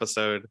zombie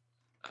episode.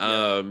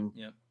 I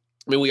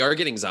mean, we are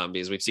getting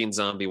zombies. We've seen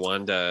Zombie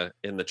Wanda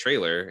in the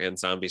trailer and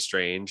Zombie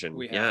Strange, and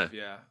we have,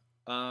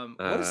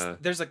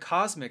 there's a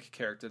cosmic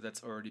character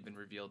that's already been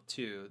revealed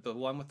too. The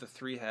one with the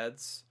 3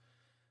 heads,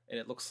 and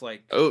it looks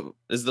like. Oh,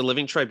 is the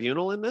Living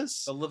Tribunal in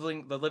this? The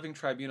Living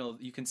Tribunal.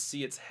 You can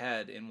see its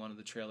head in one of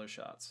the trailer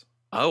shots.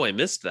 Oh, I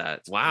missed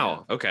that.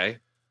 Wow. Yeah. Okay.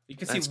 You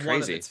can see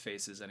one of its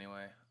faces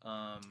anyway.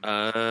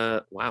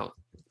 Wow.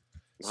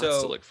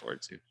 Lots to look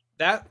forward to.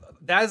 That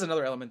is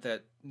another element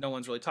that no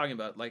one's really talking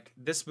about. Like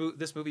this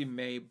movie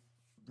may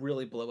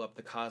really blow up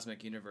the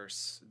cosmic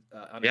universe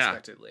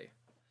unexpectedly.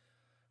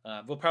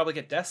 Yeah. We'll probably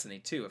get Destiny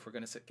too if we're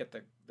going to get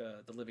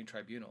the Living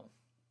Tribunal.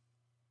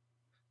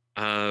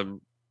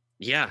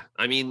 Yeah.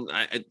 I mean,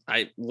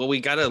 we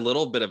got a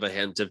little bit of a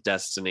hint of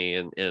Destiny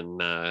in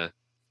the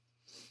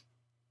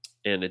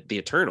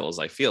Eternals.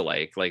 I feel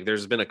like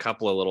there's been a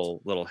couple of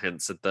little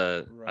hints at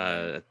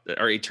the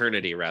or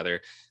Eternity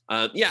rather.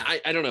 Yeah.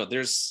 I don't know.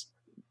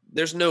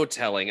 There's no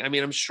telling. I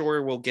mean, I'm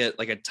sure we'll get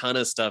like a ton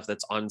of stuff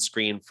that's on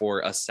screen for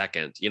a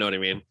second. You know what I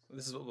mean?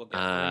 This is what we'll get.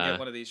 We'll get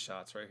one of these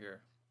shots right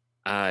here.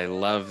 I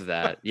love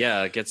that.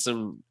 Yeah, get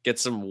some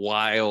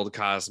wild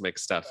cosmic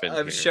stuff in here.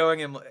 I'm showing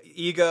him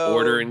Ego,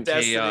 Order and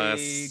Destiny,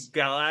 Chaos,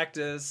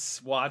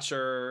 Galactus,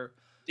 Watcher,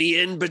 the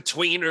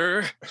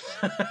In-Betweener.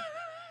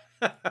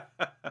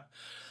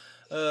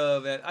 Oh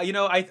man,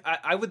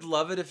 I would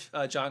love it if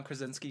John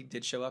Krasinski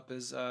did show up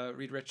as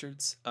Reed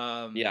Richards.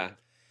 Yeah.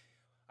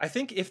 I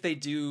think if they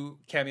do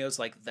cameos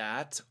like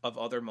that of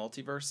other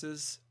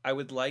multiverses, I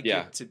would like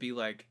it to be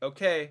like,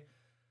 okay,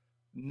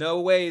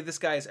 no way this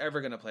guy is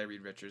ever going to play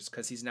Reed Richards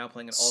because he's now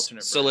playing an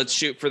alternate version. Let's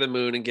shoot for the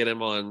moon and get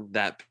him on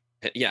that.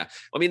 Yeah.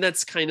 I mean,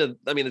 that's kind of,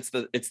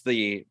 it's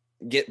the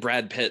get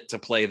Brad Pitt to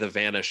play the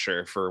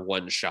Vanisher for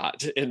one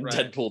shot in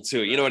Deadpool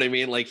 2. You know what I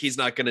mean? Like he's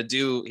not going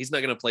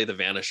to play the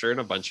Vanisher in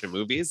a bunch of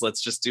movies.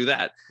 Let's just do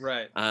that.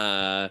 Right.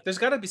 There's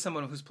got to be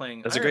someone who's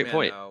playing That's Iron a great Man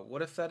point. now.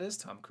 What if that is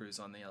Tom Cruise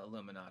on the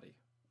Illuminati?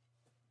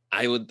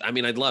 I'd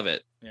love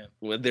it.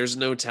 Yeah. There's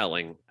no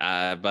telling.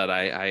 But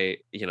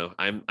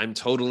I'm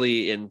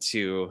totally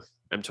into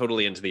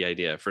the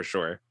idea for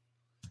sure.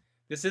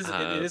 This is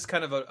it is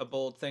kind of a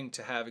bold thing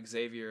to have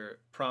Xavier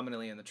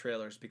prominently in the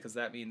trailers because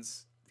that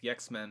means the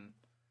X-Men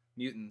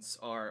mutants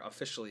are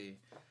officially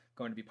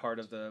going to be part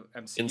of the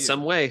MCU in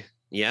some way.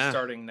 Yeah.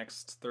 Starting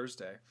next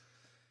Thursday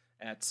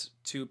at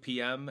 2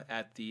 p.m.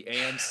 at the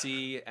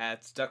AMC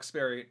at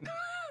Duxbury.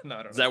 No, I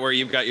don't know. Is that where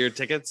you've got your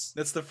tickets?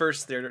 That's the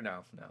first theater.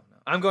 No.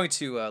 I'm going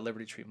to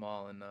Liberty Tree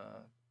Mall in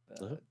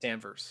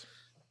Danvers.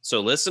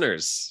 So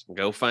listeners,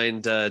 go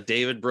find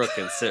David Brooke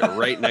and sit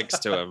right next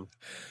to him.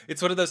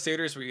 It's one of those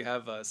theaters where you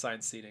have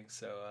assigned seating.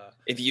 So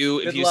if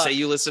you say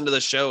you listen to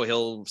the show,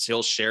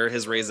 he'll share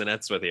his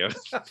Raisinets with you.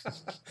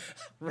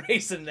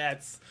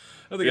 Raisinets.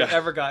 I don't think I've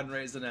ever gotten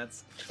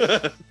Raisinets.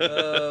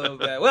 Oh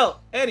man.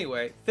 Well,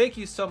 anyway, thank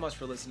you so much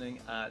for listening.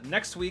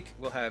 Next week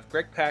we'll have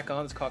Greg Pak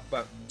on to talk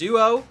about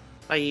Duo.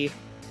 Bye.